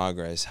making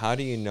progress? How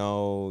do you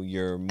know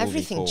you're moving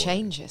Everything forward?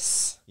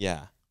 changes.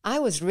 Yeah. I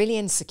was really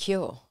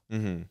insecure.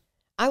 Mm-hmm.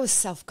 I was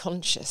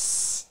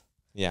self-conscious.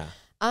 Yeah.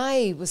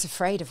 I was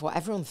afraid of what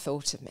everyone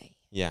thought of me.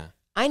 Yeah.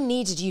 I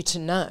needed you to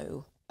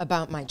know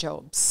about my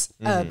jobs,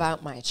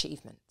 about my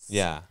achievements.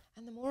 Yeah.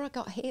 And the more I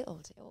got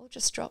healed, it all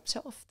just dropped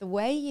off. The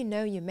way you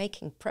know you're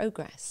making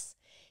progress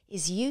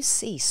is you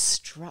see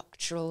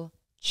structural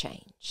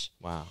change.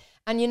 Wow.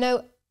 And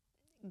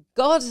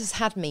God has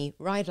had me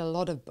write a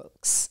lot of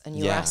books, and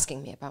you're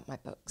asking me about my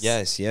books.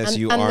 Yes, and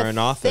you are an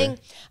author.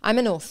 I'm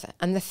an author.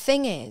 And the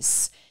thing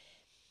is,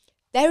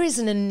 there is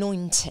an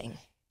anointing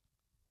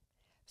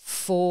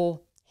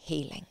for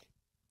healing.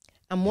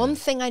 And one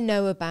thing I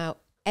know about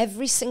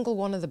every single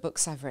one of the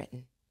books I've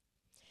written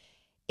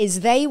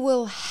is they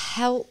will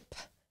help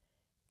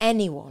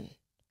anyone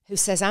who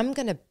says, I'm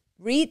going to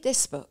read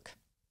this book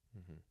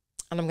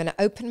and I'm going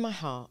to open my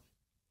heart.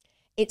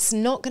 It's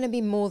not going to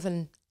be more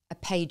than a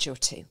page or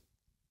two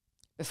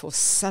before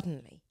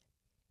suddenly,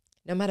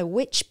 no matter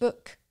which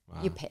book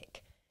you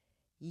pick,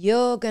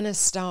 you're going to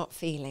start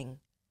feeling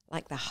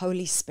like the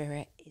Holy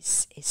Spirit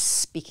is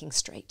speaking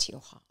straight to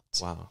your heart.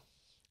 Wow.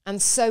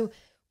 And so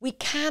we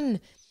can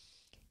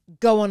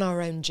go on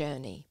our own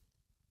journey,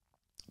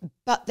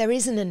 but there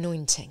is an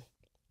anointing.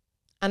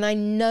 And I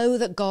know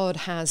that God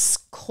has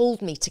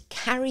called me to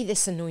carry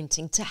this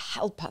anointing to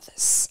help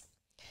others.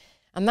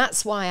 And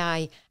that's why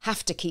I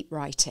have to keep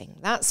writing.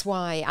 That's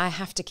why I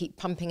have to keep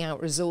pumping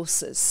out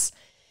resources,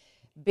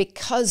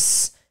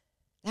 because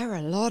there are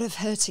a lot of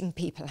hurting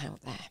people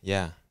out there.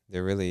 Yeah,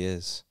 there really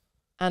is.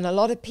 And a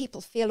lot of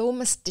people feel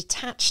almost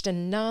detached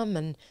and numb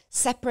and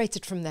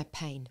separated from their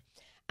pain.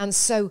 And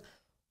so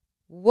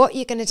what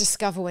you're going to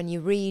discover when you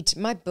read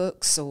my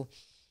books or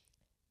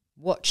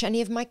watch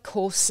any of my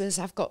courses,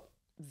 I've got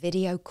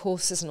video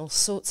courses and all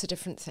sorts of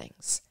different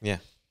things. Yeah.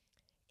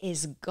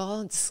 Is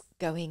God's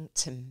going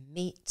to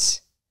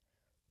meet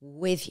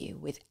with you,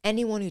 with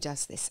anyone who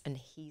does this, and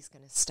he's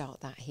going to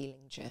start that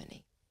healing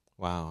journey.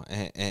 Wow.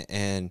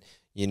 And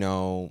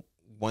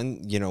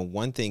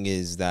one thing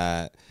is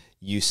that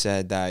you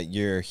said that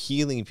you're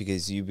healing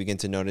because you begin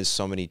to notice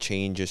so many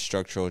changes,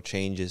 structural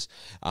changes.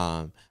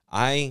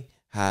 I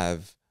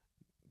have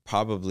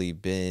probably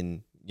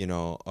been,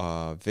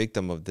 a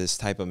victim of this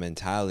type of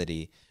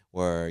mentality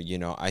where,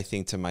 I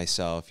think to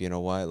myself,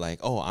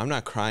 I'm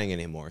not crying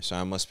anymore, so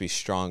I must be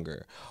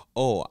stronger.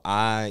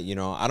 I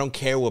don't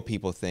care what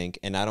people think,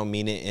 and I don't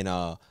mean it in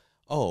a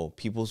oh,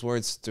 people's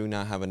words do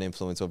not have an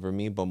influence over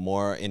me, but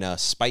more in a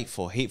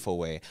spiteful, hateful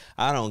way.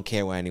 I don't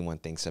care what anyone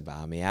thinks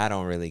about me. I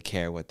don't really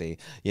care what they,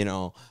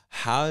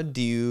 how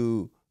do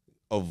you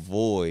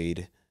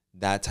avoid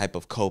that type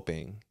of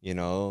coping,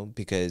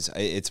 because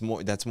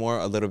that's more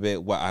a little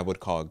bit what I would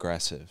call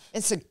aggressive.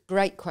 It's a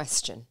great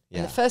question. Yeah.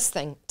 And the first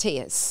thing,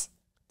 tears.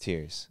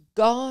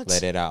 God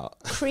let it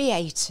out.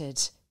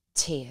 created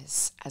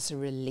tears as a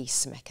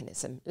release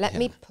mechanism. Let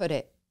me put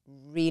it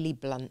really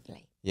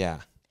bluntly.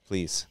 Yeah,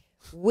 please.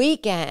 We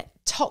get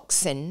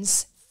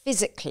toxins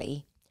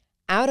physically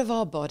out of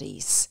our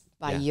bodies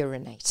by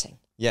urinating.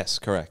 Yes,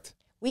 correct.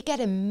 We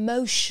get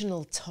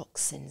emotional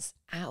toxins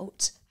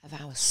out of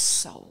our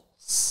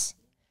souls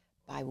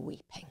by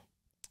weeping.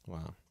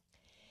 Wow.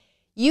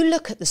 You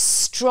look at the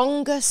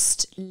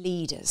strongest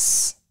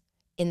leaders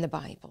in the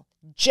Bible.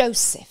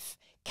 Joseph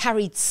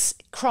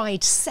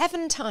cried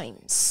 7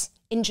 times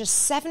in just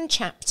 7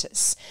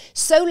 chapters,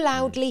 so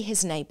loudly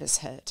his neighbors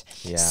heard,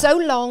 so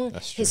long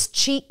his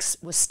cheeks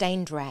were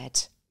stained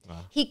red.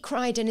 Wow. He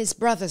cried in his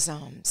brother's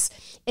arms,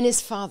 in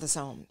his father's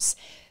arms.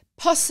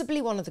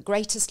 Possibly one of the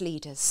greatest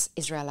leaders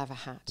Israel ever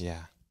had.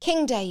 Yeah.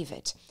 King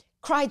David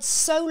cried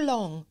so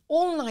long,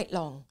 all night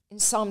long, in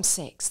Psalm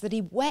 6, that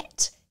he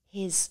wet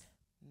his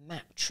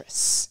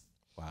mattress.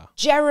 Wow.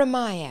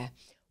 Jeremiah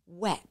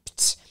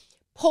wept.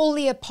 Paul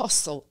the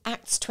Apostle,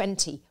 Acts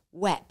 20,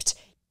 wept.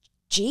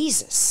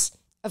 Jesus,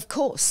 of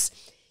course.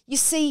 You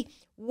see,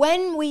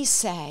 when we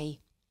say,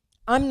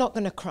 I'm not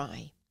going to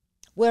cry,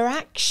 we're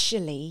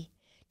actually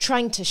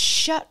trying to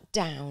shut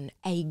down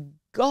a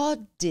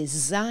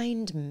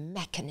God-designed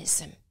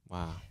mechanism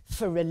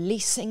for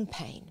releasing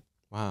pain.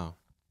 Wow.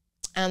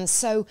 And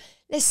so,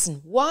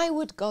 listen, why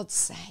would God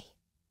say,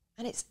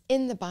 and it's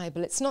in the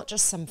Bible, it's not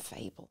just some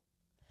fable,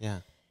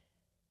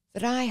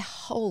 that I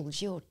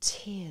hold your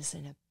tears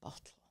in a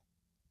bottle.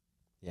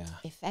 Yeah.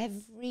 If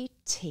every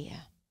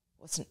tear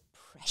wasn't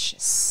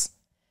precious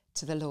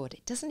to the Lord,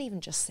 it doesn't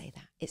even just say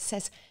that. It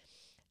says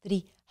that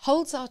he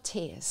holds our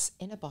tears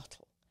in a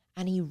bottle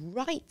and he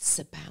writes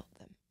about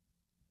them.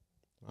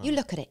 Wow. You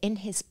look at it in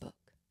his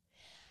book.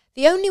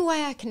 The only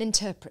way I can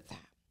interpret that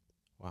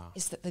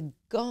is that the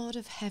God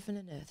of heaven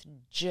and earth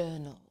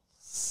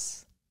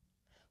journals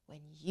when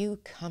you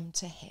come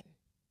to him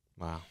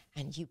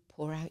and you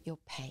pour out your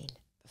pain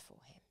before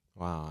him.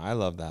 Wow, I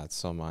love that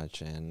so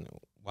much. And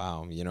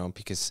wow,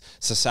 because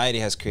society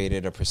has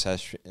created a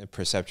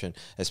perception,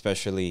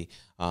 especially,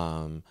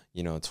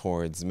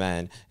 towards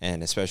men,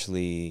 and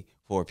especially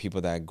for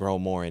people that grow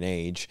more in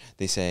age.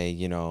 They say,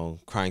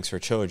 crying's for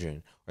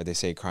children, or they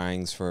say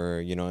crying's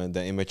for,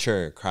 the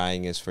immature,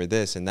 crying is for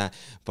this and that.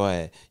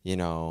 But,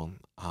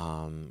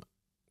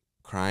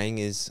 crying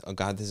is a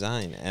God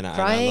design. And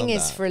crying I love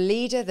is that. for a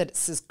leader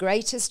that's as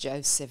great as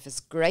Joseph, as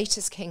great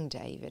as King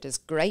David, as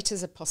great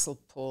as Apostle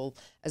Paul,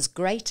 as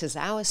great as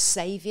our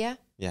Savior.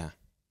 Yeah.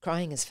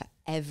 Crying is for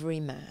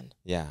every man.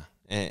 Yeah.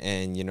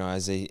 And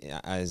as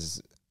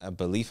a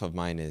belief of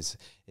mine is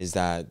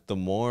that the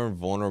more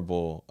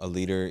vulnerable a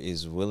leader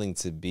is willing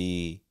to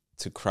be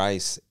to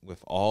Christ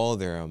with all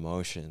their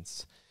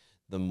emotions,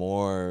 the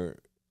more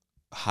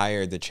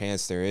higher the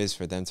chance there is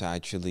for them to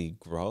actually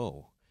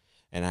grow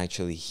and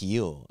actually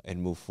heal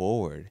and move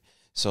forward.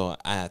 So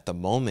at the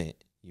moment,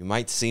 you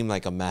might seem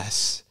like a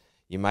mess.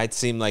 You might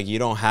seem like you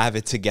don't have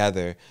it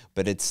together,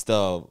 but it's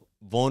the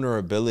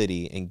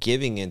vulnerability and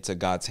giving into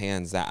God's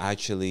hands that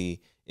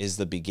actually is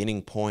the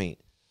beginning point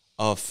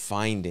of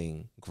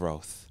finding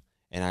growth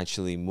and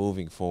actually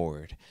moving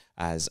forward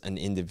as an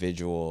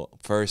individual,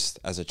 first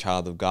as a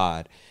child of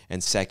God,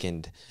 and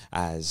second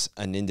as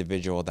an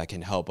individual that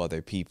can help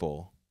other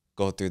people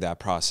go through that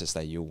process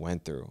that you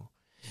went through.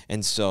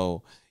 And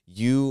so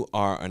you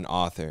are an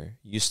author.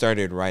 You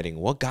started writing.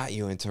 What got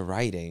you into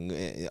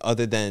writing,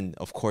 other than,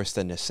 of course,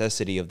 the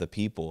necessity of the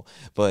people?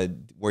 But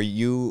were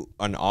you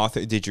an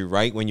author? Did you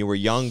write when you were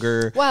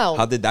younger? Well,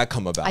 how did that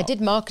come about? I did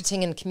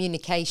marketing and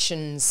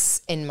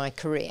communications in my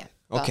career.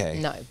 But okay.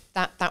 No,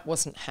 that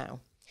wasn't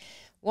how.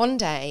 One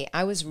day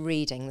I was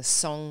reading the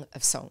Song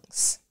of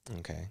Songs.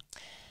 Okay.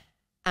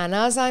 And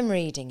as I'm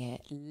reading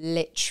it,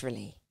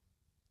 literally,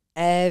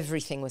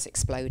 everything was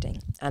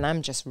exploding. And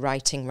I'm just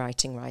writing.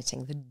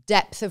 The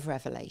depth of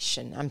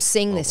revelation. I'm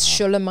seeing this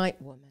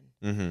Shulamite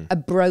woman, a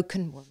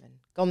broken woman,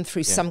 gone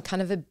through some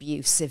kind of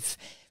abusive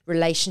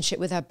relationship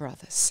with her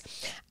brothers.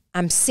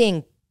 I'm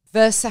seeing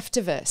verse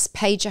after verse,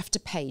 page after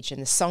page in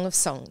the Song of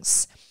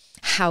Songs,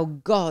 how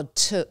God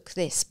took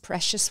this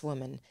precious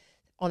woman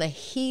on a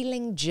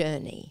healing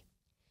journey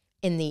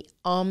in the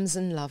arms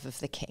and love of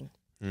the King.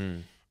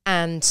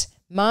 And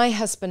my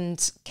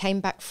husband came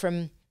back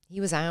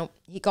he was out,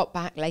 he got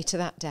back later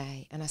that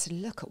day, and I said,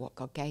 look at what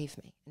God gave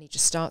me. And he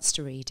just starts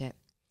to read it,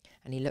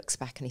 and he looks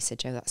back and he said,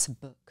 Joe, that's a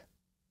book.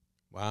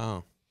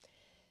 Wow.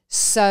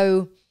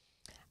 So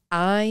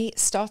I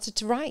started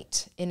to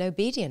write in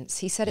obedience.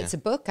 He said, it's a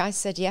book. I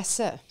said, yes,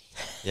 sir.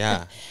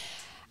 Yeah.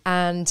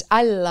 And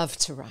I love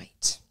to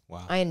write.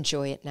 Wow. I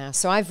enjoy it now.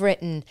 So I've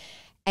written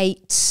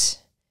 8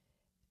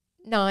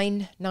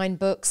 Nine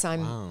books.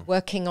 I'm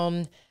working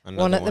on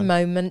Another one at the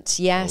moment.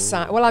 Yes.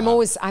 I've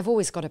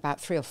always got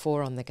about 3 or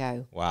 4 on the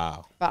go.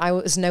 Wow. But I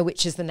always know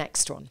which is the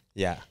next one.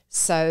 Yeah.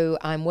 So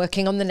I'm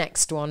working on the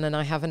next one, and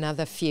I have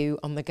another few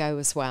on the go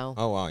as well.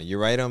 Oh, wow. You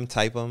write them,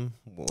 type them?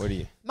 What do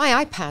you?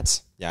 My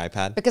iPad. Yeah,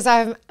 iPad? Because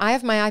I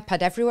have my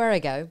iPad everywhere I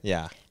go.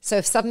 Yeah. So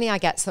if suddenly I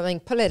get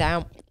something, pull it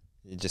out.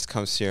 It just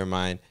comes to your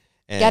mind.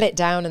 And, get it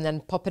down and then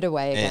pop it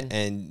away again.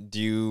 And do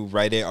you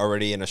write it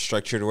already in a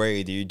structured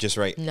way, or do you just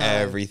write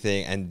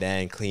everything and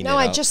then clean it up? No,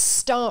 I just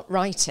start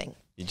writing.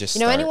 You just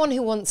know, anyone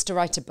who wants to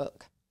write a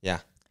book, yeah,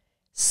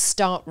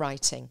 start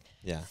writing.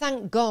 Yeah.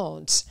 Thank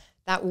God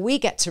that we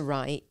get to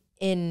write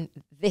in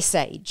this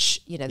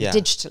age, you know, the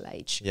digital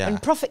age. Yeah.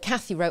 And Prophet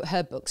Kathy wrote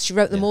her books. She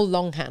wrote them all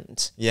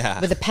longhand. Yeah.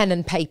 With a pen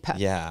and paper.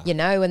 Yeah. You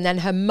know, and then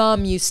her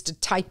mum used to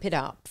type it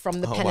up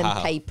from the pen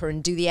and paper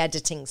and do the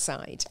editing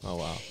side. Oh,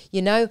 wow.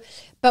 You know,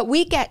 but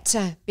we get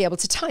to be able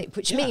to type,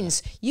 which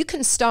means you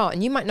can start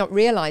and you might not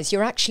realize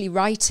you're actually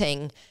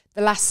writing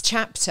the last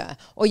chapter,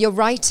 or you're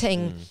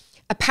writing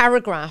a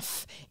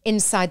paragraph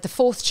inside the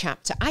 4th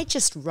chapter. I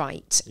just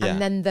write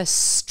and then the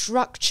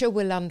structure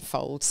will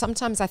unfold.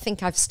 Sometimes I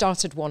think I've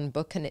started one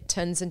book and it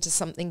turns into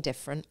something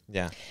different.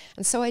 Yeah.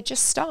 And so I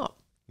just start.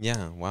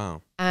 Yeah.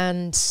 Wow.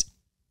 And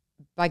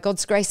by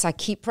God's grace, I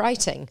keep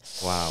writing.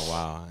 Wow.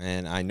 Wow.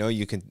 And I know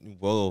you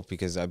will,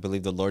 because I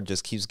believe the Lord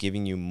just keeps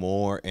giving you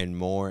more and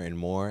more and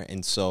more.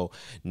 And so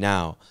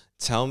now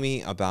tell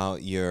me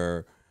about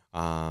your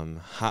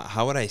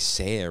how would I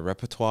say it,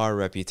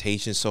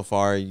 reputation so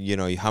far. You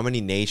know, how many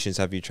nations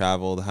have you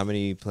traveled? How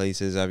many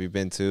places have you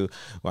been to?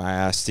 Well, I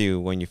asked you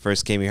when you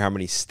first came here, how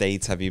many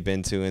states have you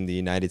been to in the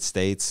United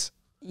States?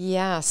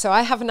 Yeah, so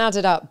I haven't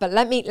added up, but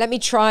let me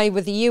try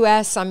with the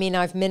US. I mean,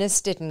 I've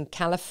ministered in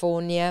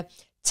California,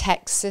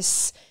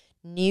 Texas,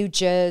 New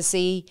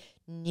Jersey,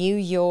 New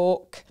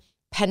York,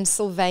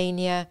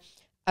 Pennsylvania,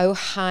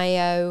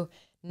 Ohio,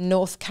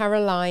 North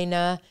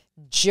Carolina,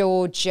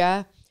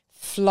 Georgia,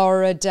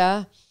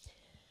 Florida.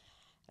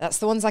 That's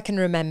the ones I can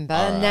remember.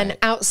 And then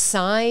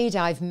outside,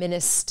 I've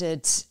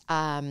ministered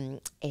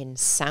in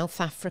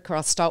South Africa.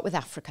 I'll start with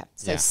Africa.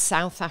 So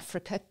South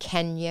Africa,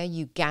 Kenya,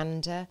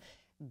 Uganda,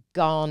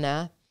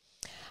 Ghana.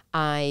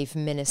 I've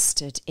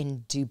ministered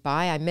in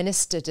Dubai. I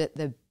ministered at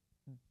the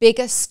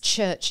biggest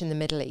church in the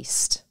Middle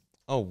East.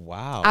 Oh,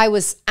 wow. I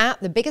was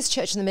at the biggest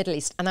church in the Middle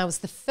East, and I was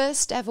the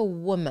first ever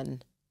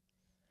woman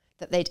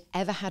that they'd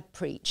ever had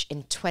preach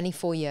in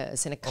 24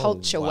 years in a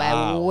culture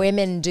where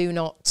women do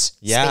not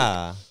speak.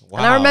 Wow.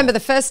 And I remember the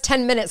first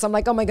 10 minutes, I'm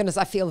like, oh my goodness,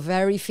 I feel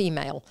very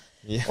female.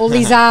 All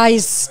these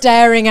eyes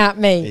staring at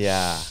me.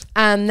 Yeah.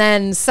 And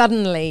then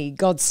suddenly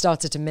God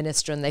started to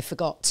minister and they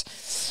forgot.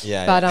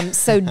 Yeah. But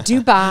so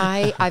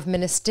Dubai, I've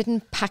ministered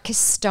in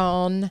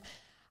Pakistan.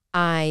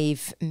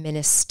 I've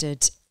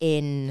ministered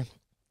in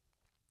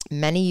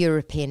many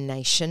European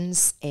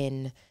nations,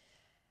 in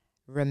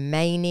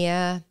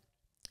Romania,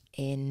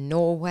 in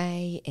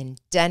Norway, in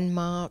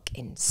Denmark,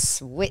 in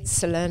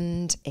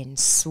Switzerland, in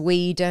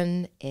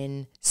Sweden,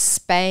 in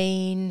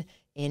Spain,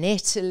 in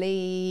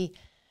Italy.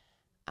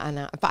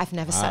 But I've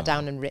never sat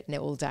down and written it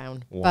all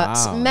down.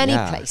 But many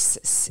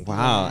places.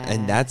 Wow. Yeah.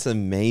 And that's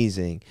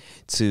amazing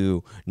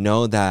to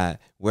know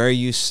that where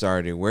you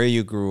started, where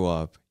you grew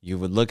up, you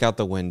would look out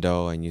the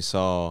window and you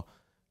saw,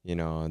 you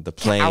know, the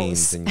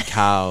plains and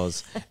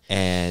cows,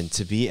 and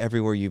to be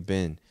everywhere you've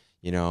been.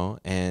 You know,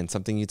 and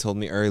something you told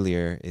me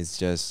earlier is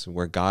just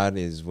where God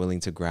is willing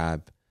to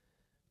grab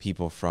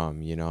people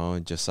from, you know,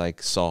 just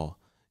like Saul,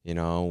 you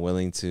know,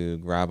 willing to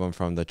grab them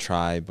from the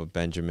tribe of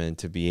Benjamin,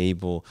 to be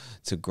able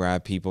to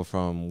grab people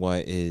from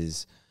what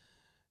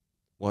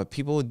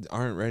people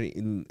aren't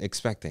ready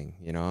expecting,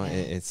 you know.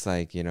 It's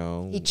like, you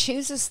know, He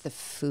chooses the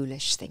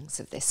foolish things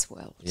of this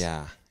world.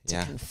 Yeah.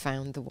 To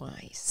confound the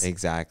wise.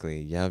 Exactly.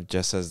 Yep.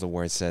 Just as the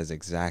word says,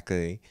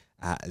 exactly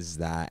as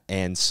that.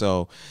 And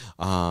so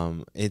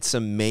it's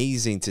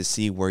amazing to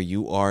see where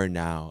you are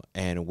now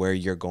and where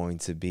you're going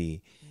to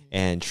be.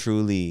 And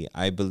truly,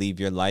 I believe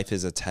your life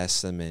is a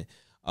testament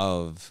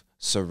of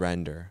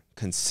surrender,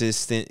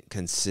 consistent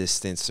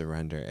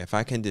surrender. If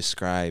I can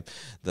describe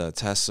the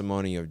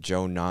testimony of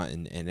Jo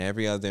Naughton and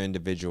every other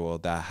individual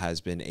that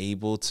has been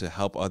able to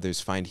help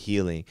others find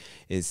healing,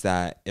 is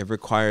that it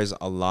requires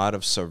a lot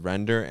of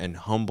surrender and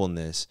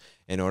humbleness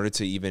in order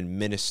to even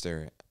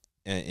minister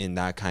in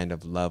that kind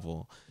of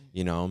level.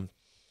 You know,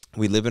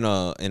 we live in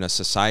a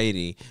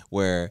society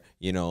where,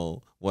 you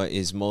know, what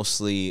is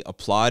mostly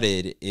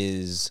applauded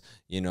is,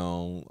 you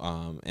know,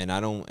 and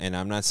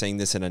I'm not saying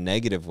this in a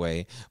negative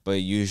way, but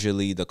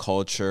usually the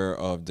culture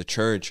of the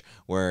church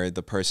where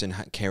the person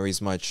carries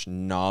much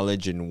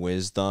knowledge and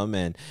wisdom,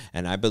 and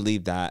I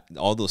believe that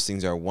all those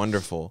things are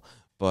wonderful,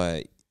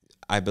 but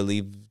I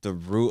believe the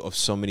root of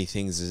so many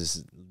things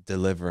is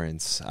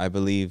deliverance. I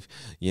believe,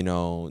 you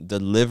know,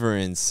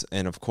 deliverance,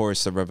 and of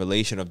course the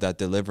revelation of that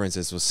deliverance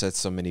is what sets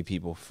so many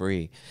people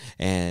free.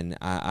 And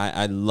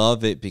I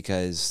love it,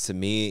 because to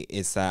me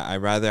it's that I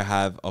rather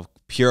have a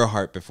pure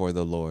heart before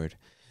the Lord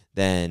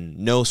than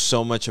know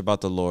so much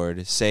about the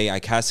Lord, say, I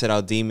casted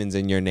out demons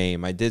in your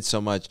name, I did so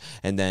much,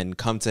 and then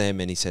come to him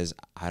and he says,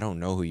 I don't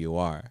know who you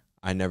are.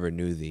 I never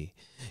knew thee.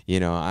 You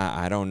know,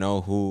 I don't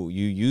know who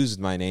you used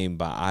my name,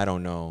 but I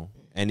don't know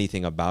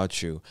anything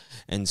about you.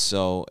 And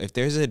so if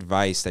there's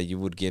advice that you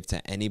would give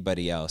to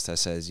anybody else that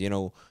says, you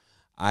know,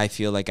 I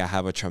feel like I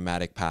have a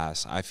traumatic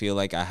past. I feel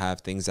like I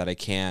have things that I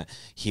can't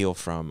heal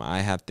from. I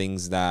have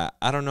things that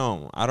I don't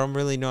know. I don't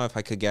really know if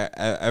I could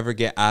ever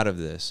get out of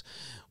this.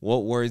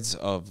 What words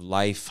of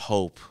life,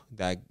 hope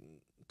that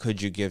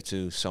could you give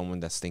to someone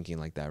that's thinking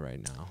like that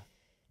right now?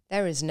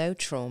 There is no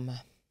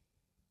trauma,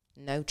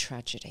 no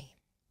tragedy,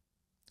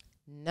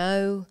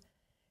 no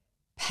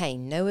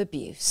pain, no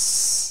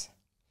abuse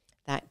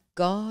that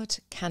God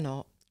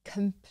cannot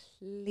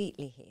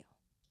completely heal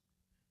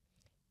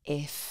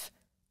if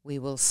we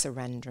will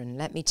surrender. And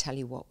let me tell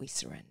you what we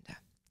surrender.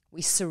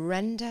 We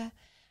surrender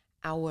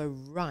our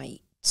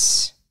right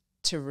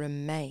to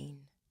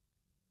remain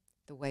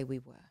the way we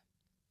were.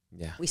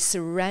 Yeah. We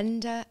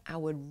surrender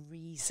our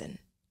reason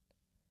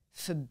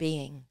for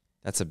being.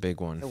 That's a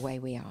big one. The way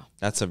we are.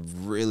 That's a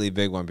really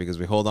big one because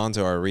we hold on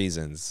to our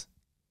reasons.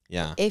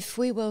 Yeah. If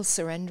we will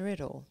surrender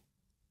it all,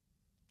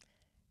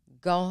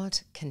 God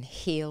can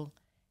heal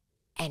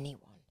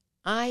anyone.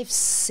 I've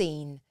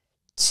seen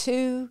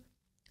too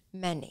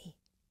many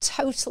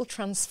total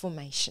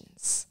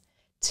transformations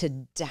to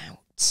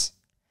doubt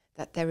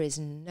that there is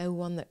no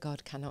one that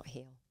God cannot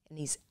heal. And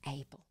he's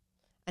able,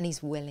 and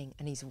he's willing,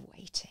 and he's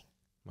waiting.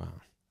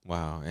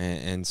 Wow.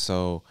 And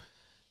so,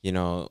 you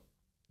know,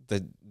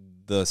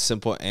 the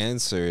simple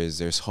answer is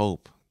there's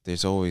hope.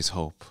 There's always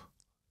hope.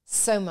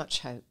 So much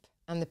hope.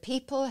 And the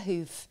people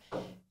who've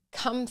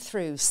come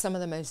through some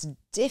of the most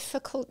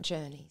difficult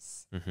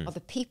journeys are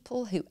the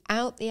people who,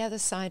 out the other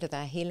side of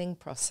their healing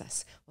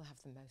process, will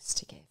have the most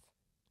to give.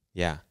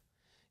 Yeah.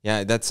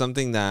 Yeah, that's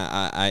something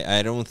that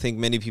I don't think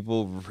many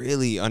people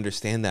really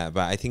understand that.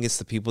 But I think it's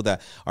the people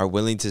that are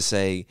willing to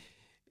say,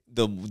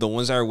 the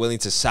ones that are willing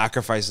to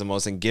sacrifice the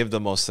most and give the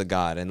most to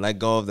God and let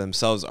go of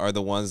themselves are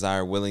the ones that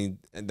are willing,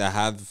 that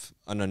have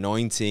an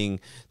anointing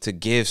to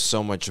give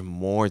so much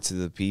more to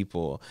the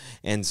people.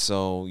 And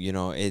so, you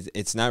know,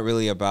 it's not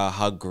really about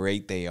how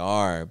great they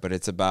are, but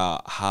it's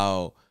about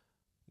how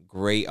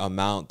great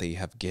amount that you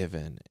have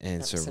given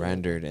and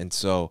surrendered. And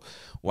so,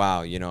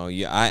 wow, you know,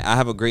 I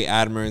have a great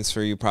admirance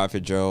for you,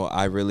 Prophet Jo.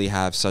 I really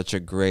have such a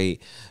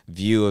great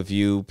view of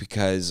you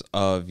because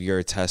of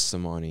your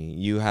testimony.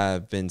 You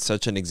have been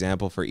such an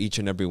example for each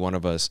and every one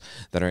of us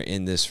that are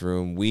in this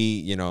room. We,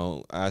 you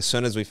know, as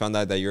soon as we found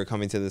out that you were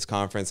coming to this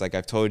conference, like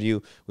I've told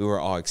you, we were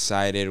all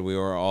excited. We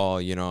were all,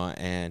 you know,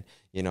 and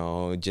you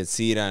know,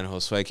 Jetsida and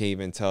Josue can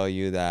even tell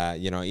you that,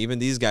 you know, even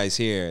these guys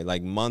here,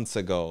 like months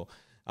ago,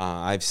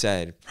 I've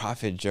said,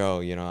 Prophet Jo,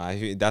 you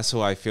know, that's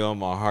who I feel in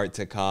my heart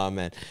to come.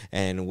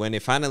 And when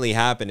it finally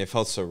happened, it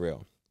felt so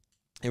real.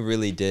 It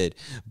really did.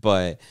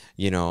 But,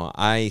 you know,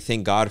 I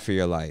thank God for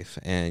your life.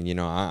 And, you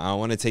know, I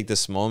want to take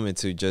this moment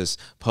to just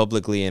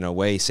publicly, in a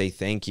way, say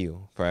thank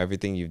you for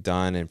everything you've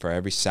done and for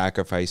every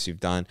sacrifice you've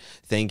done.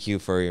 Thank you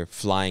for your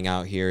flying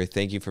out here.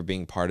 Thank you for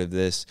being part of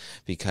this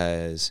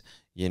because,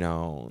 you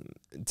know,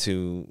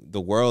 to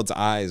the world's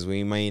eyes,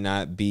 we may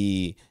not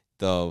be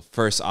the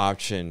first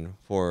option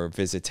for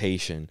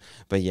visitation,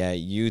 but yet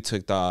you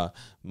took the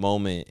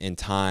moment in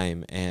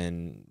time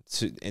and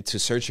to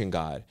searching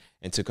God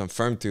and to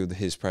confirm through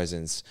his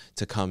presence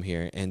to come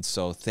here. And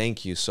so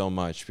thank you so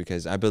much,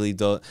 because I believe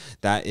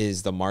that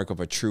is the mark of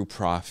a true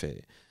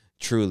prophet,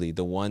 truly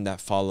the one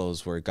that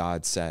follows where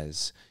God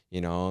says. You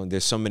know,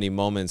 there's so many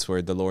moments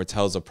where the Lord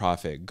tells a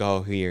prophet,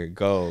 go here,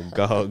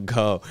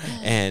 go.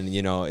 And,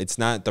 you know, it's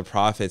not the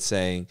prophet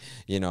saying,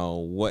 you know,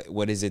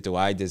 what is it do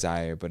I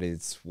desire? But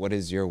it's, what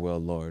is your will,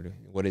 Lord?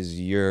 What is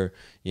your,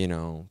 you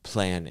know,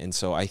 plan? And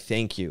so I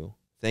thank you.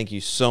 Thank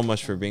you so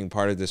much for being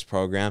part of this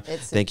program.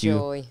 Thank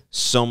you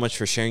so much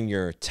for sharing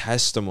your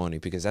testimony,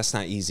 because that's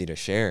not easy to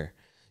share.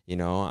 You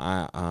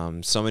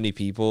know, so many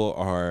people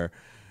are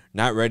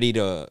not ready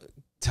to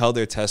tell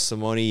their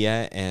testimony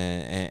yet,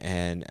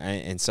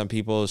 and some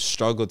people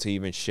struggle to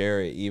even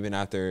share it even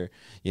after,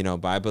 you know,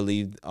 but I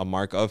believe a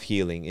mark of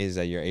healing is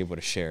that you're able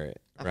to share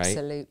it, right?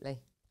 Absolutely.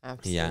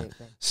 Yeah.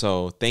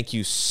 So thank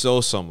you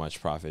so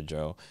much, Prophet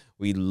Jo.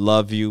 We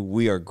love you.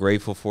 We are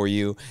grateful for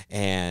you.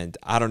 And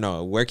I don't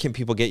know, where can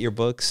people get your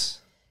books?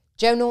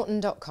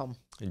 JoNaughton.com.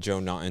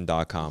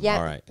 JoNaughton.com. Yeah,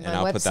 All right. And my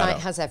I'll put that website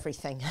up. has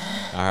everything.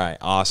 All right.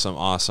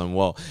 Awesome.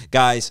 Well,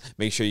 guys,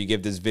 make sure you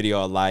give this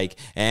video a like,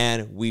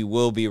 and we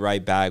will be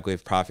right back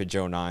with Prophet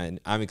Jo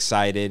Naughton. I'm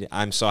excited.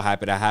 I'm so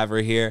happy to have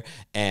her here.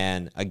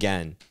 And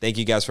again, thank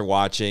you guys for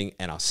watching,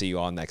 and I'll see you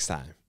all next time.